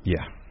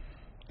 Yeah.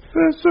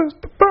 This is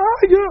the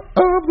fire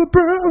of the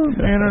brown.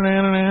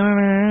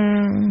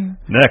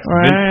 Next,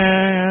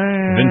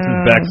 Vince is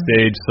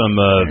backstage. Some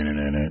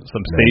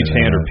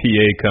stagehand or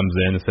PA comes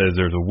in and says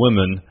there's a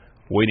woman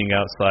waiting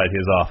outside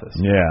his office.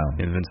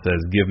 Yeah. And Vince says,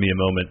 "Give me a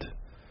moment,"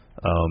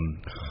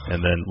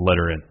 and then let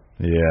her in.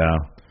 Yeah.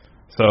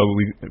 So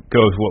we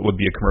go to what would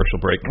be a commercial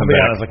break. Come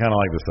back. Honest, I kind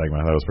of like this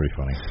segment. That was pretty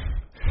funny.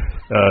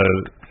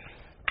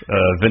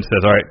 Vince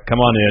says, "All right,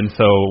 come on in."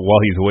 So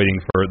while he's waiting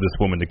for this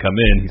woman to come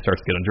in, he starts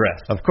getting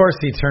dressed. Of course,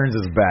 he turns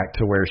his back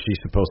to where she's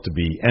supposed to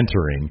be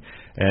entering,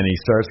 and he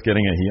starts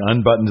getting it. He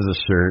unbuttons his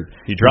shirt.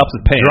 He drops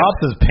his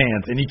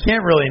pants, and he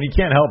can't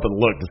help but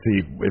look to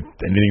see if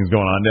anything's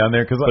going on down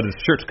there. But his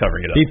shirt's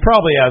covering it up. He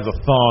probably has a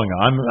thong.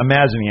 I'm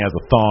imagining he has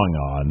a thong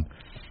on,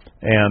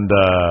 and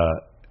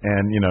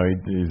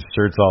his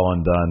shirt's all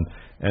undone.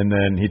 And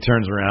then he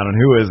turns around, and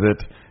who is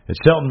it?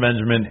 It's Shelton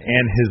Benjamin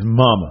and his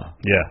mama.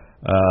 Yeah.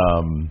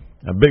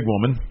 A big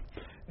woman,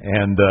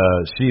 and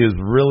she is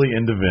really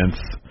into Vince,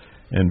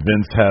 and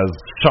Vince has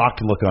shocked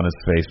look on his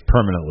face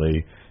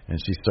permanently, and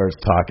she starts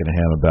talking to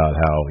him about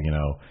how,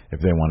 if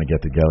they want to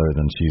get together,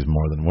 then she's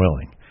more than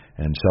willing.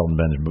 And Shelton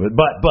Benjamin,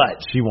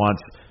 but she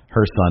wants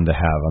her son to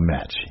have a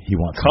match. He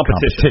wants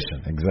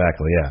competition.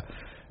 Exactly, yeah.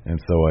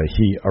 And so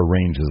he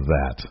arranges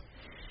that.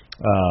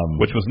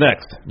 Which was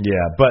next.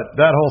 Yeah, but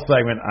that whole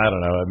segment, I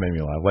don't know, it made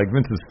me laugh. Like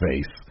Vince's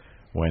face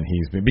when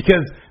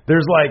because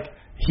there's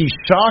he's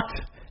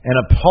shocked and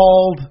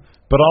appalled,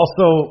 but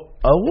also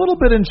a little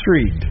bit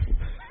intrigued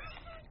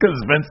because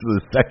Vince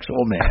is a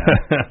sexual man.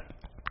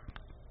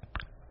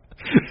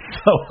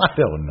 So I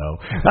don't know.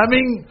 I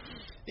mean,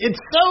 it's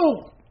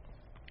so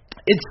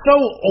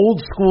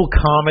old school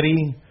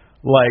comedy,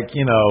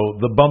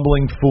 the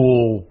bumbling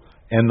fool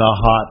and the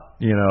hot,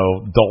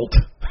 dolt.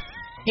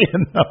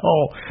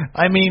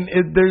 I mean,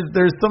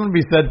 there's something to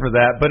be said for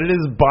that, but it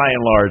is by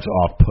and large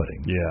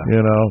off-putting. Yeah.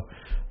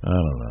 I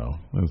don't know.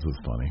 This is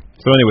funny.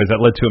 So anyways, that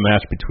led to a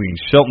match between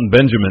Shelton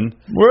Benjamin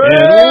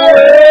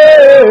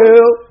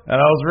and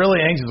I was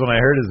really anxious when I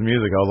heard his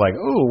music. I was like,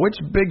 ooh, which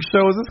Big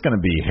Show is this going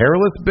to be?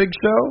 Hairless Big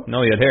Show? No,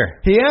 he had hair.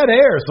 He had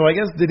hair, so I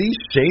guess, did he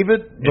shave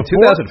it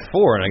before? In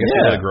 2004, and I guess he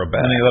let it grow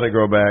back. And he let it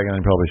grow back, and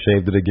he probably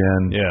shaved it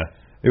again. Yeah.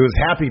 It was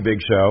Happy Big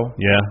Show.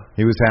 Yeah.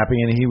 He was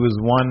happy, and he was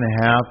one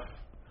half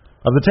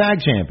of the tag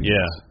champions.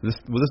 Yeah. Was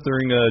this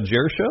during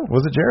Jericho?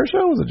 Was it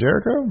Jericho? Was it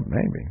Jericho?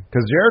 Maybe.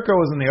 Because Jericho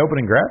was in the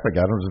opening graphic.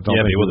 I don't think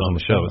but he wasn't on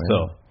the show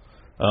itself.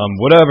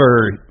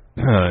 Whoever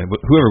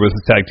was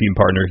his tag team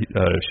partner,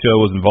 Show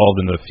was involved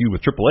in the feud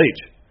with Triple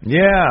H.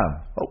 Yeah.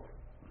 Oh.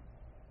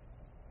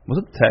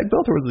 Was it the tag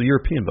belt or was it the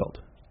European belt?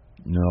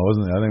 No, it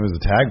wasn't. I think it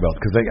was the tag belt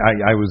because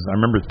I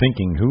remember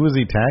thinking, who was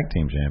he tag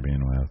team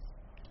champion with?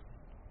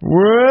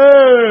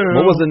 Whoa!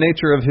 What was the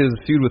nature of his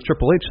feud with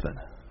Triple H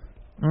then?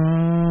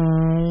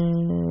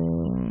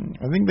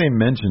 I think they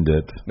mentioned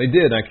it. They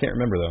did. I can't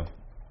remember though.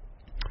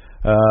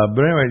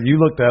 But anyway,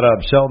 you looked that up.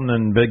 Shelton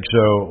and Big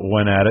Show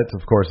went at it.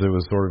 Of course, it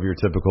was sort of your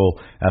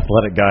typical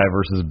athletic guy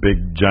versus big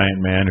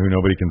giant man who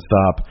nobody can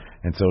stop.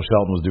 And so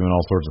Shelton was doing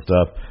all sorts of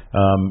stuff.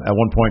 At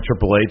one point,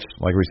 Triple H,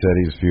 like we said,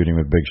 he was feuding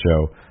with Big Show.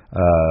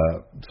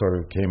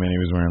 Sort of came in. He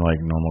was wearing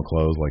normal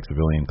clothes,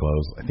 civilian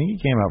clothes. I think he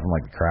came out from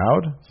the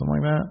crowd, something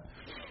like that.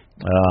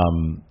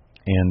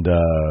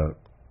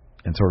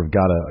 And sort of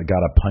got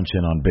a punch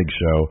in on Big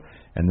Show,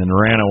 and then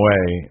ran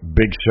away.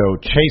 Big Show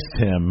chased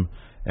him,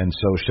 and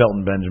so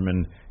Shelton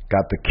Benjamin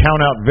got the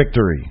count-out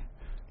victory.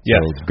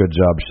 Yes. So good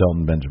job,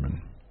 Shelton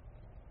Benjamin.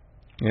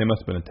 Yeah, it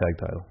must have been a tag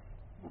title.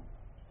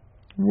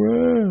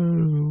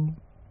 Whoa.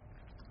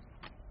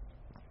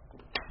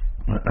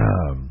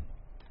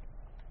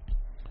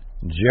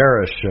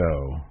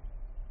 Jericho.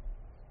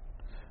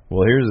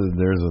 Well,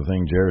 there's a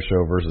thing,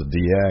 Jericho versus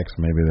DX.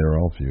 Maybe they were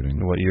all feuding.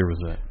 What year was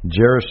that?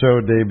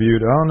 Jericho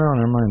debuted. Oh, no,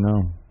 never mind, no.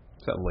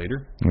 Is that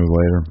later? It was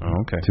later.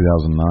 Oh, okay.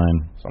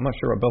 2009. So I'm not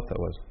sure what belt that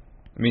was.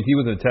 I mean, he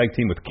was in a tag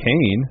team with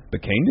Kane,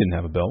 but Kane didn't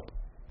have a belt.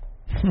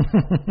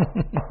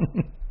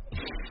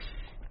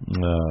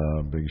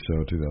 Big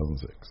Show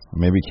 2006.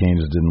 Maybe Kane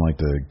just didn't like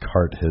to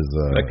cart his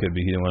that could be.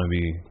 He didn't want to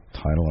be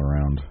title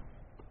around.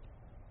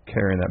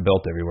 Carrying that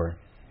belt everywhere.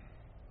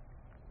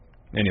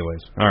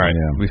 Anyways, all right.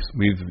 Yeah.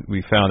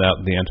 We found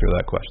out the answer to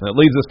that question. That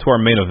leads us to our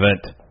main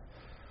event.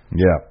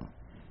 Yeah.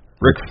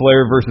 Ric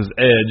Flair versus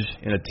Edge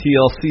in a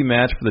TLC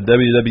match for the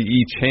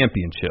WWE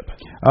Championship.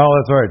 Oh,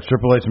 that's right.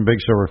 Triple H and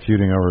Big Show were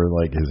feuding over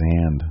his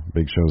hand,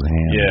 Big Show's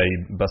hand. Yeah,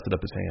 he busted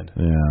up his hand.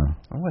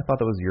 Yeah. Oh, I thought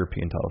that was a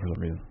European title for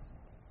some reason.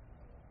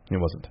 It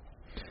wasn't.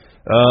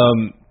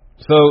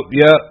 So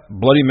yeah,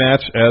 bloody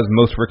match as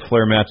most Ric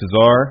Flair matches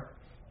are.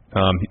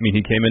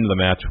 He came into the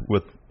match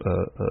with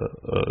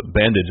a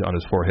bandage on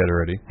his forehead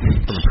already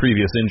from a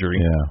previous injury.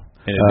 Yeah.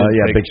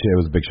 It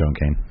was Big Show and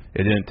Kane.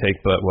 It didn't take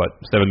but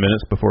 7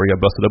 minutes before he got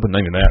busted open.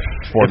 Not even that.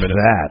 4 minutes.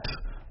 That.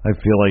 I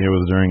feel like it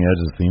was during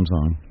Edge's theme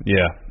song.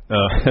 Yeah.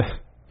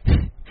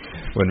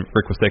 When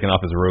Rick was taking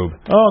off his robe.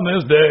 On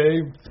this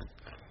day.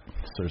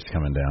 Starts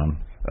coming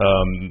down.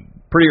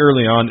 Pretty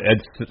early on,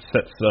 Edge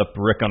sets up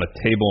Rick on a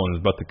table and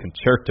is about to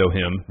concerto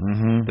him.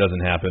 Mm-hmm.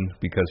 Doesn't happen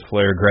because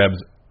Flair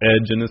grabs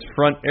Edge in his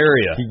front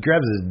area. He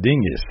grabs his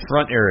dingus.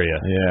 Front area.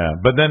 Yeah,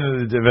 but then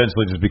it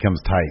eventually just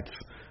becomes tights.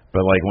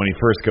 But like when he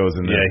first goes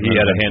in there. Yeah, he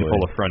had a handful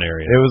of front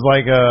area. It was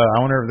like, I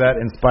wonder if that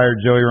inspired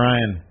Joey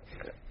Ryan.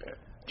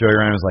 Joey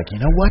Ryan was like, you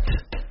know what?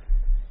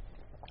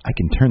 I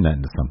can turn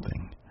that into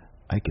something.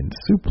 I can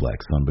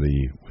suplex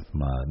somebody with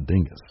my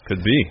dingus.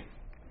 Could be.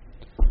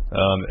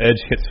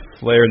 Edge hits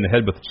Flair in the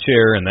head with a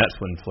chair, and that's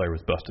when Flair was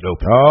busted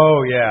open.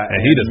 Oh, yeah. And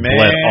he just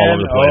bled all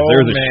over the place.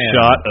 There's a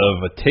shot of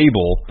a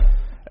table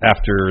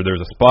after there's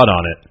a spot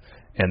on it,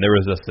 and there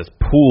was just this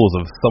pools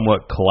of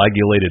somewhat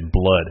coagulated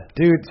blood.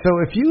 Dude, so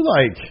if you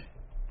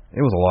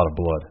it was a lot of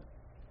blood.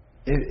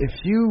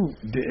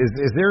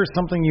 Is there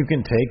something you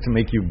can take to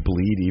make you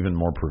bleed even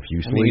more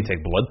profusely? I mean, you can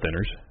take blood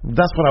thinners.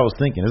 That's what I was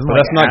thinking. But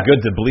that's not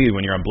good to bleed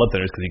when you're on blood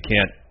thinners because you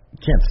can't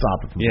stop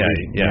it from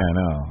bleeding. Yeah, I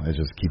know. It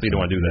just keeps. So you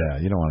don't want to do that.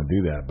 Yeah, you don't want to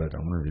do that. But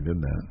I wonder if he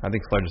did that. I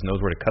think Flair just knows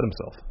where to cut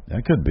himself.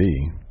 That could be.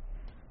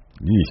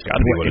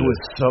 Gotta be what it was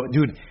so,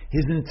 dude.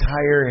 His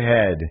entire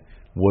head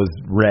was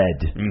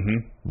red.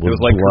 Mm-hmm. It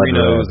was like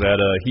Carino's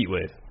at a Heat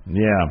Wave.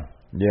 Yeah.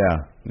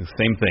 Yeah. The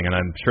same thing, and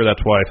I'm sure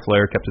that's why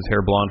Flair kept his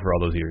hair blonde for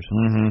all those years.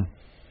 Mm-hmm.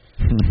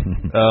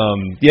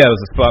 Yeah, it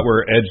was a spot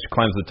where Edge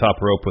climbs the top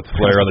rope with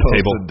Flair on the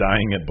table.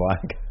 Dyeing it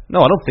black. No,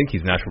 I don't think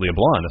he's naturally a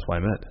blonde. That's why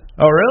I meant.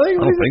 Oh, really?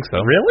 I don't think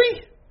so.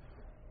 Really?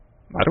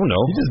 I don't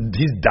know.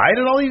 He's dyed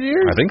it all these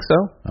years? I think so.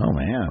 Oh,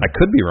 man. I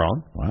could be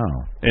wrong. Wow.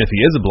 And if he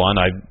is a blonde,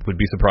 I would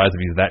be surprised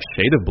if he's that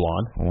shade of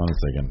blonde. Hold on a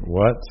second.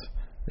 What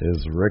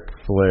is Ric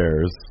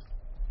Flair's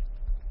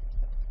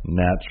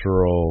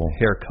natural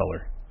hair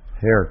color?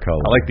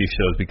 I like these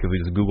shows because we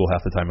just Google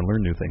half the time and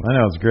learn new things. I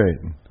know, it's great.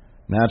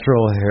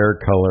 Natural hair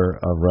color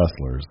of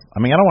wrestlers. I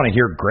mean, I don't want to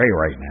hear gray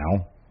right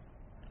now.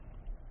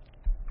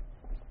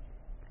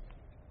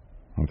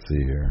 Let's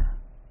see here.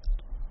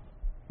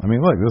 I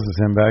mean, look, this is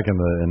him back in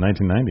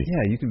 1990.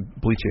 Yeah, you can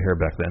bleach your hair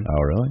back then.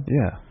 Oh, really?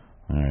 Yeah.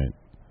 All right.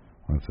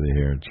 Let's see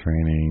here.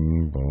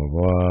 Training, blah, blah,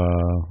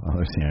 blah. Oh,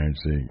 let's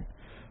see.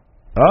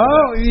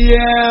 Oh,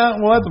 yeah.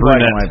 Well, that's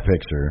black and white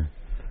picture.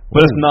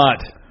 But it's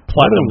not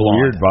platinum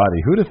blonde. Weird body.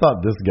 Who'd have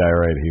thought this guy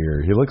right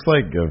here? He looks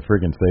like a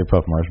freaking Stay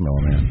Puft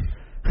Marshmallow Man.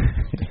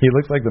 He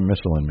looks like the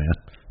Michelin Man.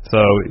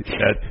 So,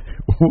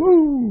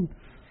 woo!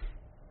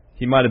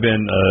 He might have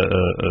been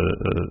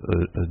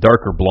a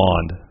darker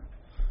blonde.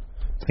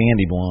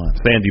 Sandy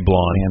blonde. Sandy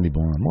blonde. Sandy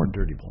blonde. More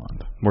dirty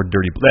blonde. More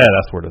dirty. Yeah,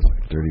 that's what it is.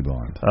 Dirty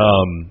blonde.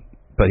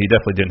 But he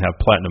definitely didn't have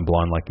platinum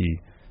blonde like he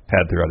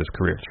had throughout his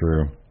career.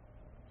 True.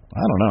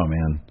 I don't know,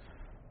 man.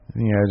 I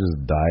think I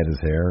just dyed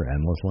his hair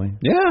endlessly.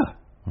 Yeah.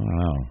 I don't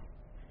know.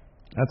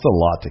 That's a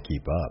lot to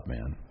keep up,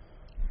 man.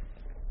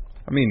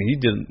 I mean,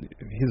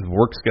 his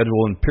work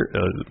schedule and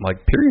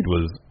period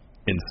was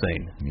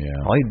insane.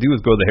 Yeah. All he'd do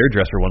is go to the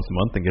hairdresser once a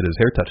month and get his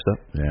hair touched up.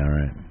 Yeah,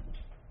 right.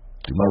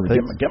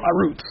 Get my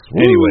roots.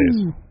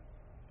 Anyways,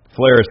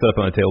 Flair is set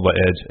up on the table by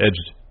Edge. Edge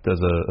does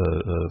a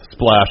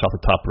splash off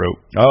the top rope.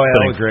 Oh, yeah,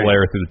 that was great.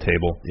 Flair through the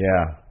table.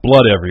 Yeah.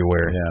 Blood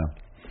everywhere. Yeah.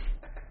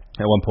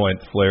 At one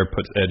point, Flair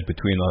puts Edge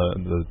between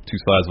the two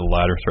sides of the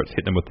ladder, starts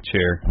hitting him with the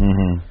chair.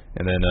 Mm-hmm.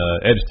 And then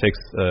Edge takes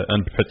an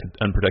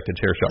unprotected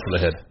chair shot to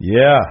the head.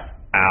 Yeah.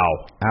 Ow.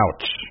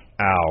 Ouch.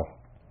 Ow.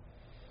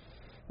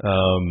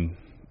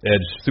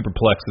 Edge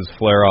superplexes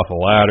Flair off a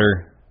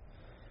ladder.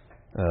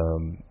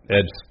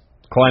 Edge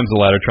climbs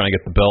the ladder trying to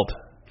get the belt.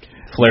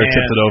 Flair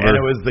tips it over. And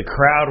the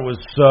crowd was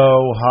so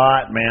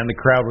hot, man. The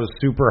crowd was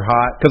super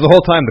hot. Because the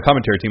whole time the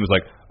commentary team was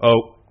like,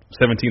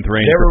 17th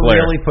reign for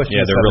Flair. Really pushing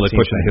they're really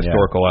pushing the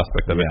historical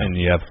aspect of it. And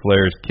you have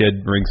Flair's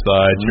kid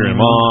ringside cheering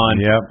him on.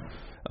 Yep.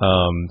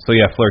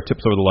 Flair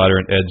tips over the ladder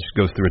and Edge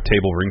goes through a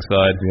table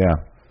ringside. Yeah.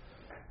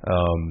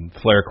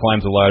 Flair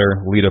climbs the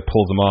ladder. Lita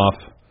pulls him off.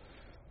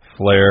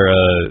 Flair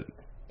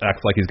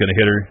acts like he's going to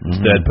hit her.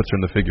 Instead, puts her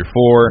in the figure 4.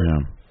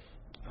 Yeah.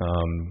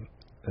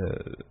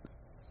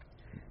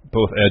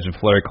 Both Edge and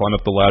Flair climb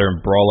up the ladder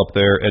and brawl up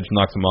there. Edge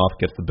knocks him off,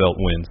 gets the belt,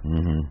 wins.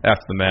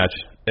 After the match,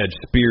 Edge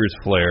spears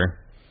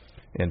Flair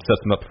and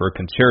sets him up for a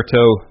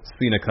concerto.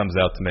 Cena comes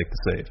out to make the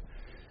save.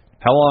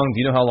 Do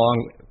you know how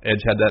long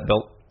Edge had that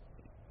belt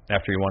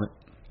after he won it?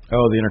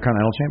 Oh, the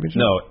Intercontinental Championship?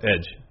 No,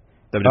 Edge.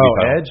 WWE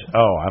title. Edge?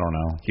 Oh, I don't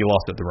know. He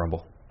lost at the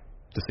Rumble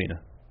to Cena.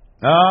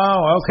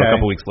 Oh, okay. So a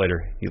couple weeks later,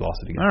 he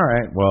lost it again. All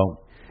right,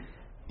 well,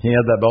 he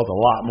had that belt a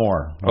lot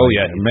more. Oh,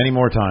 yeah. Many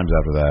more times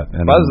after that.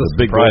 And that was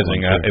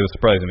surprising. It was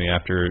surprising to me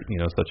after,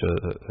 such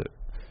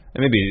and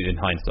maybe in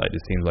hindsight,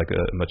 it seems like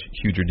a much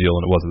huger deal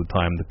than it was at the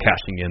time, the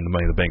cashing in the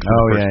Money in the Bank for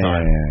the first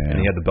time. Yeah.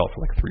 And he had the belt for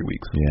like 3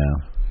 weeks.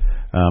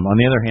 Yeah. On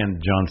the other hand,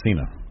 John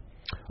Cena.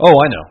 Oh,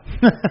 I know.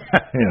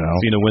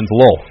 Cena wins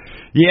LOL.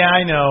 Yeah,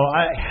 I know.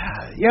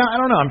 I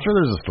don't know. I'm sure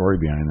there's a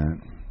story behind that.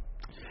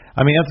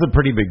 I mean, that's a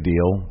pretty big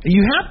deal.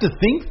 You have to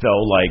think,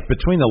 though, like,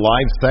 between the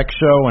live sex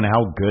show and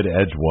how good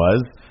Edge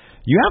was,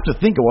 you have to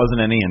think it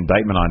wasn't any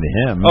indictment onto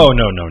him. Oh,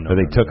 no. That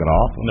they took it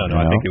off. No,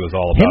 I think it was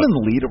all about... Him and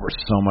Lita were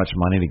so much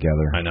money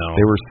together. I know.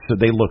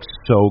 They looked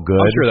so good.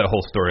 I'm sure that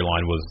whole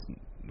storyline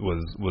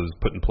was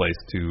put in place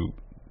to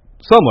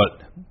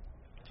somewhat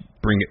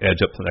bring Edge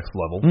up to the next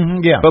level.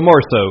 Mm-hmm, yeah. But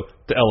more so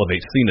to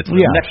elevate Cena to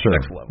the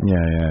next level. Yeah.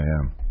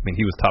 I mean,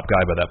 he was top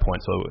guy by that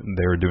point, so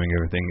they were doing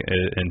everything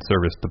in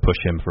service to push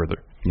him further.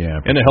 Yeah.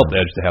 And it helped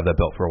Edge to have that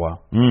belt for a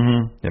while.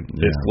 Mm-hmm.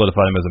 It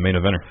solidified him as a main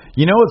eventer.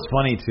 You know what's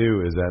funny,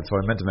 too, is that, so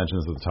I meant to mention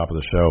this at the top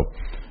of the show,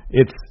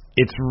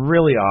 it's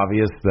really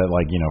obvious that,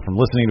 like, you know, from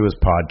listening to his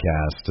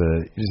podcast,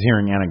 just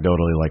hearing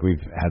anecdotally, like,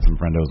 we've had some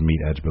friendos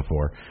meet Edge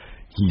before,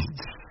 he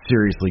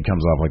seriously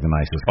comes off like the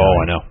nicest guy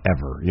I know.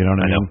 ever. You know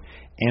what I mean?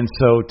 And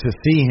so to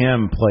see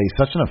him play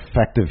such an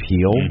effective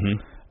heel,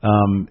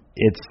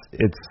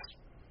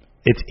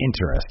 it's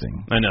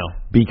interesting. I know.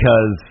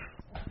 Because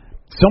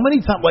so many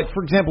times, like,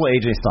 for example,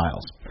 AJ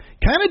Styles,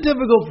 kind of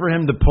difficult for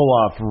him to pull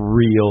off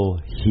real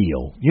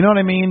heel. You know what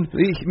I mean?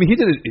 He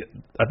did it.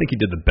 I think he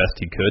did the best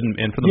he could,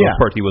 and for the most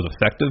part, he was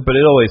effective. But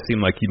it always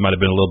seemed like he might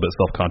have been a little bit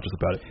self-conscious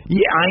about it.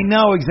 Yeah, I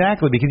know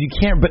exactly, because you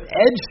can't. But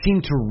Edge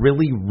seemed to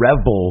really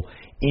revel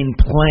in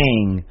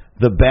playing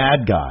the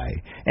bad guy,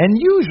 and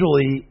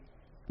usually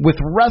with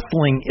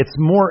wrestling, it's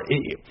more.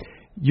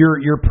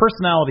 Your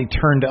personality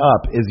turned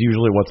up is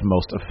usually what's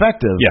most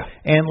effective. Yeah.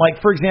 And,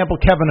 like, for example,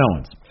 Kevin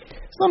Owens.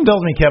 Something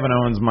tells me Kevin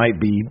Owens might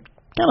be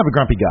kind of a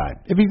grumpy guy.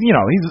 If he's, you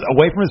know, he's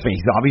away from his family.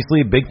 He's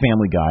obviously a big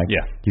family guy.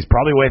 Yeah. He's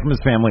probably away from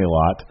his family a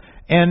lot.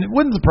 And it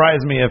wouldn't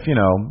surprise me if, you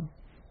know,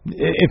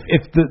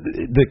 if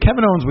the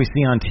Kevin Owens we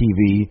see on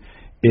TV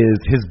is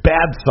his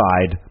bad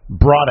side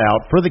brought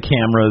out for the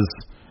cameras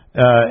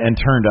and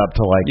turned up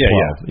to like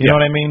 12. You know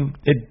what I mean?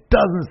 It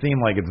doesn't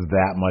seem like it's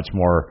that much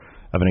more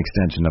of an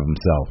extension of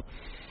himself.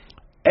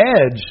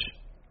 Edge,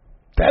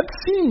 that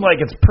seemed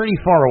like it's pretty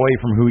far away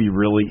from who he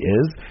really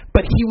is,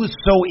 but he was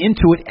so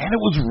into it, and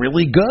it was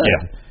really good.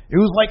 Yeah. It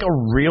was like a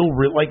real,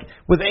 like,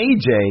 with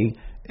AJ,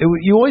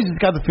 you always just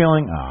got the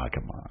feeling,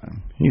 come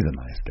on, he's a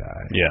nice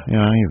guy. Yeah. You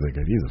know,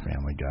 he's a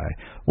family guy.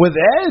 With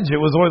Edge,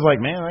 it was always like,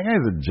 man, that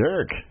guy's a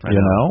jerk,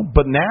 you know?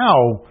 But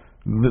now,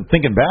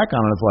 thinking back on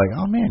it, it's like,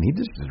 oh, man, he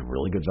just did a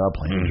really good job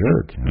playing a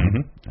jerk. You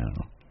know? I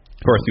don't know.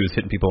 Of course, he was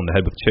hitting people in the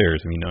head with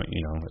chairs. I mean,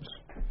 you know,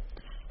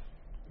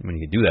 when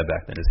you could do that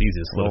back then, it's easy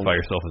to solidify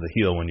yourself as a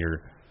heel when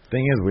you're...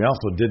 Thing is, we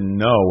also didn't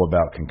know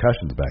about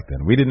concussions back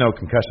then. We didn't know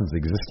concussions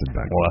existed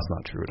back then. Well, that's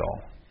not true at all.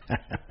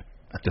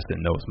 Just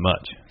didn't know as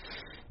much.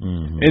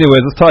 Anyways,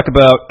 let's talk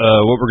about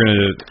what we're going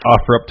to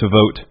offer up to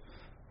vote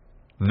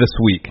this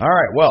week. All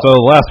right, well. So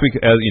last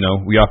week, as you know,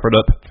 we offered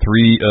up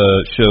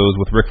 3 shows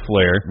with Ric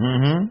Flair.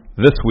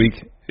 This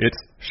week, it's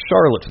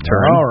Charlotte's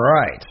turn. All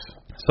right.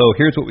 So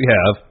here's what we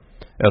have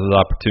as an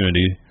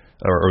opportunity,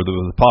 or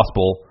the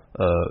possible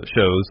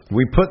shows.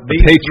 We put the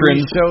these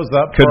patrons shows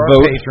up could for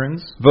our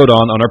patrons. Vote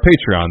on our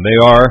Patreon. They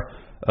are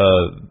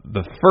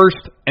the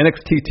first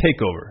NXT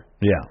TakeOver.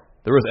 Yeah.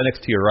 There was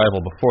NXT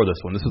Arrival before this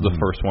one. This is the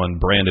first one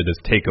branded as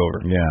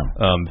TakeOver.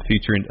 Yeah.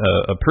 Featuring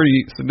a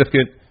pretty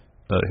significant,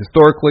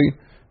 historically,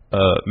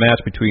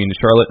 match between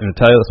Charlotte and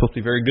Natalya. That's supposed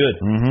to be very good.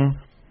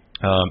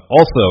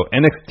 Also,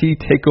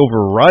 NXT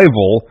TakeOver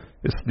Rival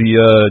is the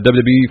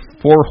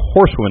WWE 4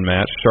 Horsewomen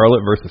match.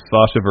 Charlotte versus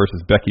Sasha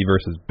versus Becky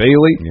versus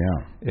Bayley.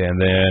 Yeah. And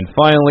then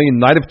finally,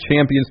 Night of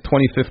Champions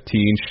 2015,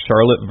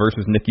 Charlotte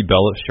versus Nikki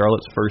Bella.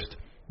 Charlotte's first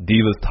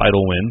Divas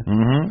title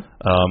win.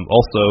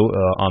 Also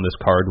on this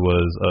card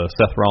was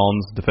Seth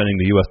Rollins defending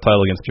the U.S.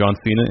 title against John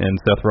Cena, and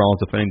Seth Rollins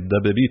defending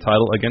the WWE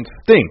title against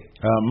Sting.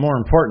 More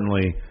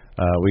importantly,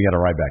 we got a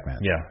Ryback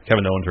match. Yeah,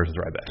 Kevin Owens versus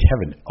Ryback.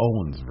 Kevin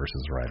Owens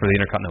versus Ryback. For the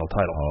Intercontinental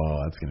title.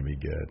 Oh, that's going to be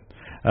good.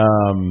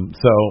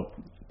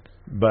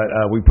 But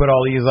we put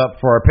all these up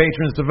for our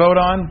patrons to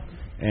vote on,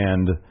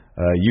 and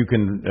you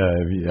can,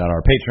 on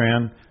our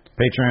Patreon,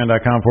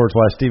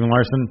 patreon.com/Stephen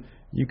Larson,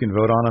 you can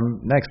vote on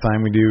them next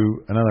time we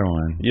do another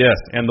one. Yes,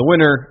 and the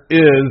winner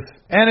is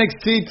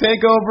NXT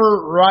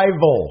TakeOver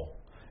Rival.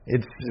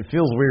 It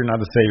feels weird not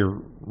to say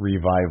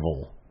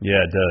Revival.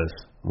 Yeah, it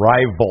does.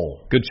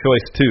 Rival. Good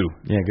choice, too.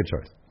 Yeah, good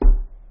choice.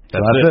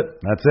 That's it.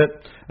 That's it.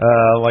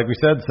 Like we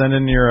said, send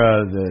in your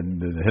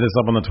hit us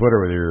up on the Twitter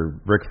with your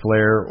Ric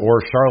Flair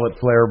or Charlotte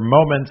Flair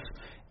moments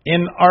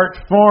in art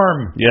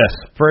form. Yes.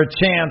 For a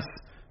chance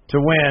to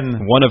win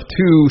one of 2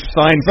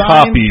 signed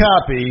copy,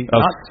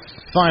 not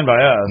signed by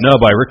us. No,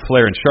 by Ric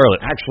Flair and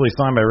Charlotte. Actually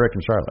signed by Rick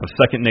and Charlotte. Of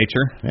Second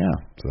Nature. Yeah.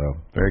 So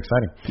very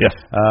exciting. Yes.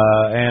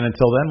 And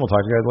until then, we'll talk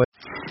to you guys later.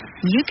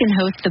 You can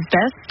host the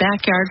best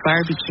backyard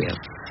barbecue.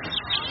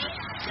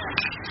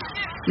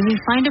 You can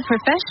find a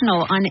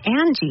professional on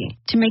Angie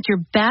to make your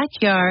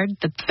backyard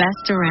the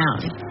best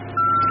around.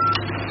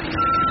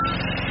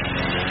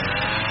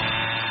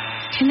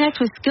 Connect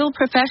with skilled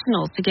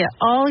professionals to get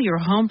all your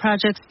home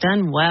projects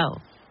done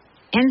well.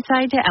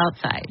 Inside to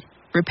outside,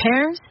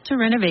 repairs to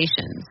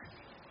renovations.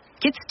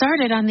 Get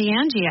started on the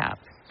Angie app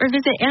or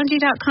visit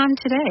Angie.com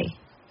today.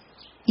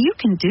 You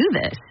can do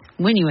this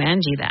when you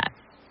Angie that.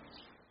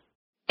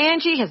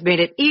 Angie has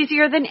made it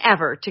easier than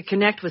ever to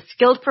connect with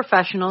skilled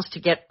professionals to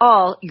get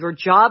all your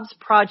jobs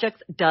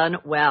projects done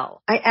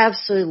well. I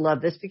absolutely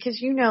love this because,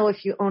 you know,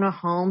 if you own a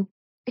home,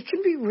 it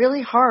can be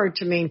really hard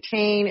to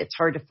maintain. It's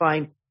hard to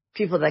find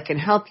people that can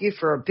help you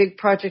for a big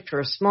project or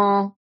a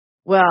small.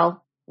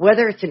 Well,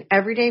 whether it's in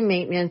everyday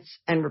maintenance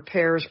and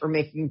repairs or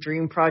making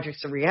dream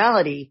projects a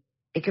reality,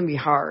 it can be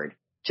hard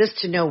just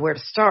to know where to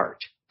start.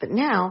 But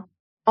now,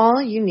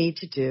 all you need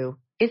to do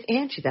is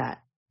Angie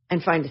that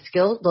and find a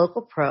skilled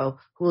local pro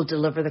who will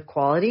deliver the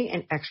quality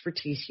and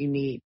expertise you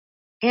need.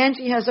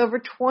 Angie has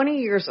over 20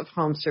 years of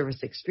home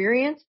service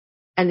experience,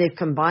 and they've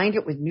combined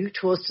it with new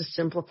tools to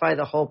simplify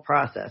the whole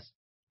process.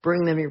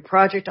 Bring them your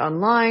project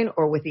online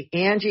or with the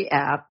Angie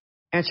app,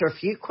 answer a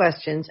few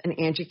questions, and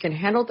Angie can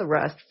handle the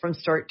rest from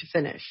start to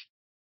finish.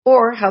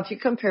 Or help you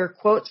compare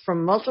quotes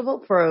from multiple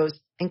pros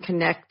and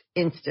connect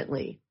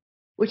instantly,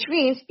 which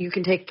means you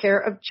can take care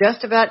of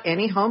just about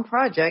any home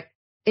project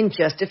in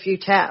just a few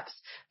taps.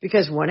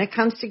 Because when it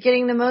comes to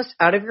getting the most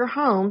out of your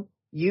home,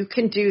 you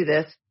can do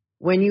this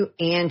when you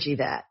Angie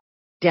that.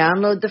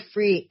 Download the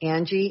free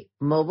Angie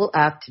mobile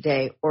app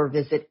today or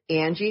visit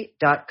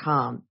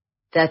Angie.com.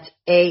 That's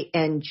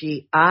ANGI.com.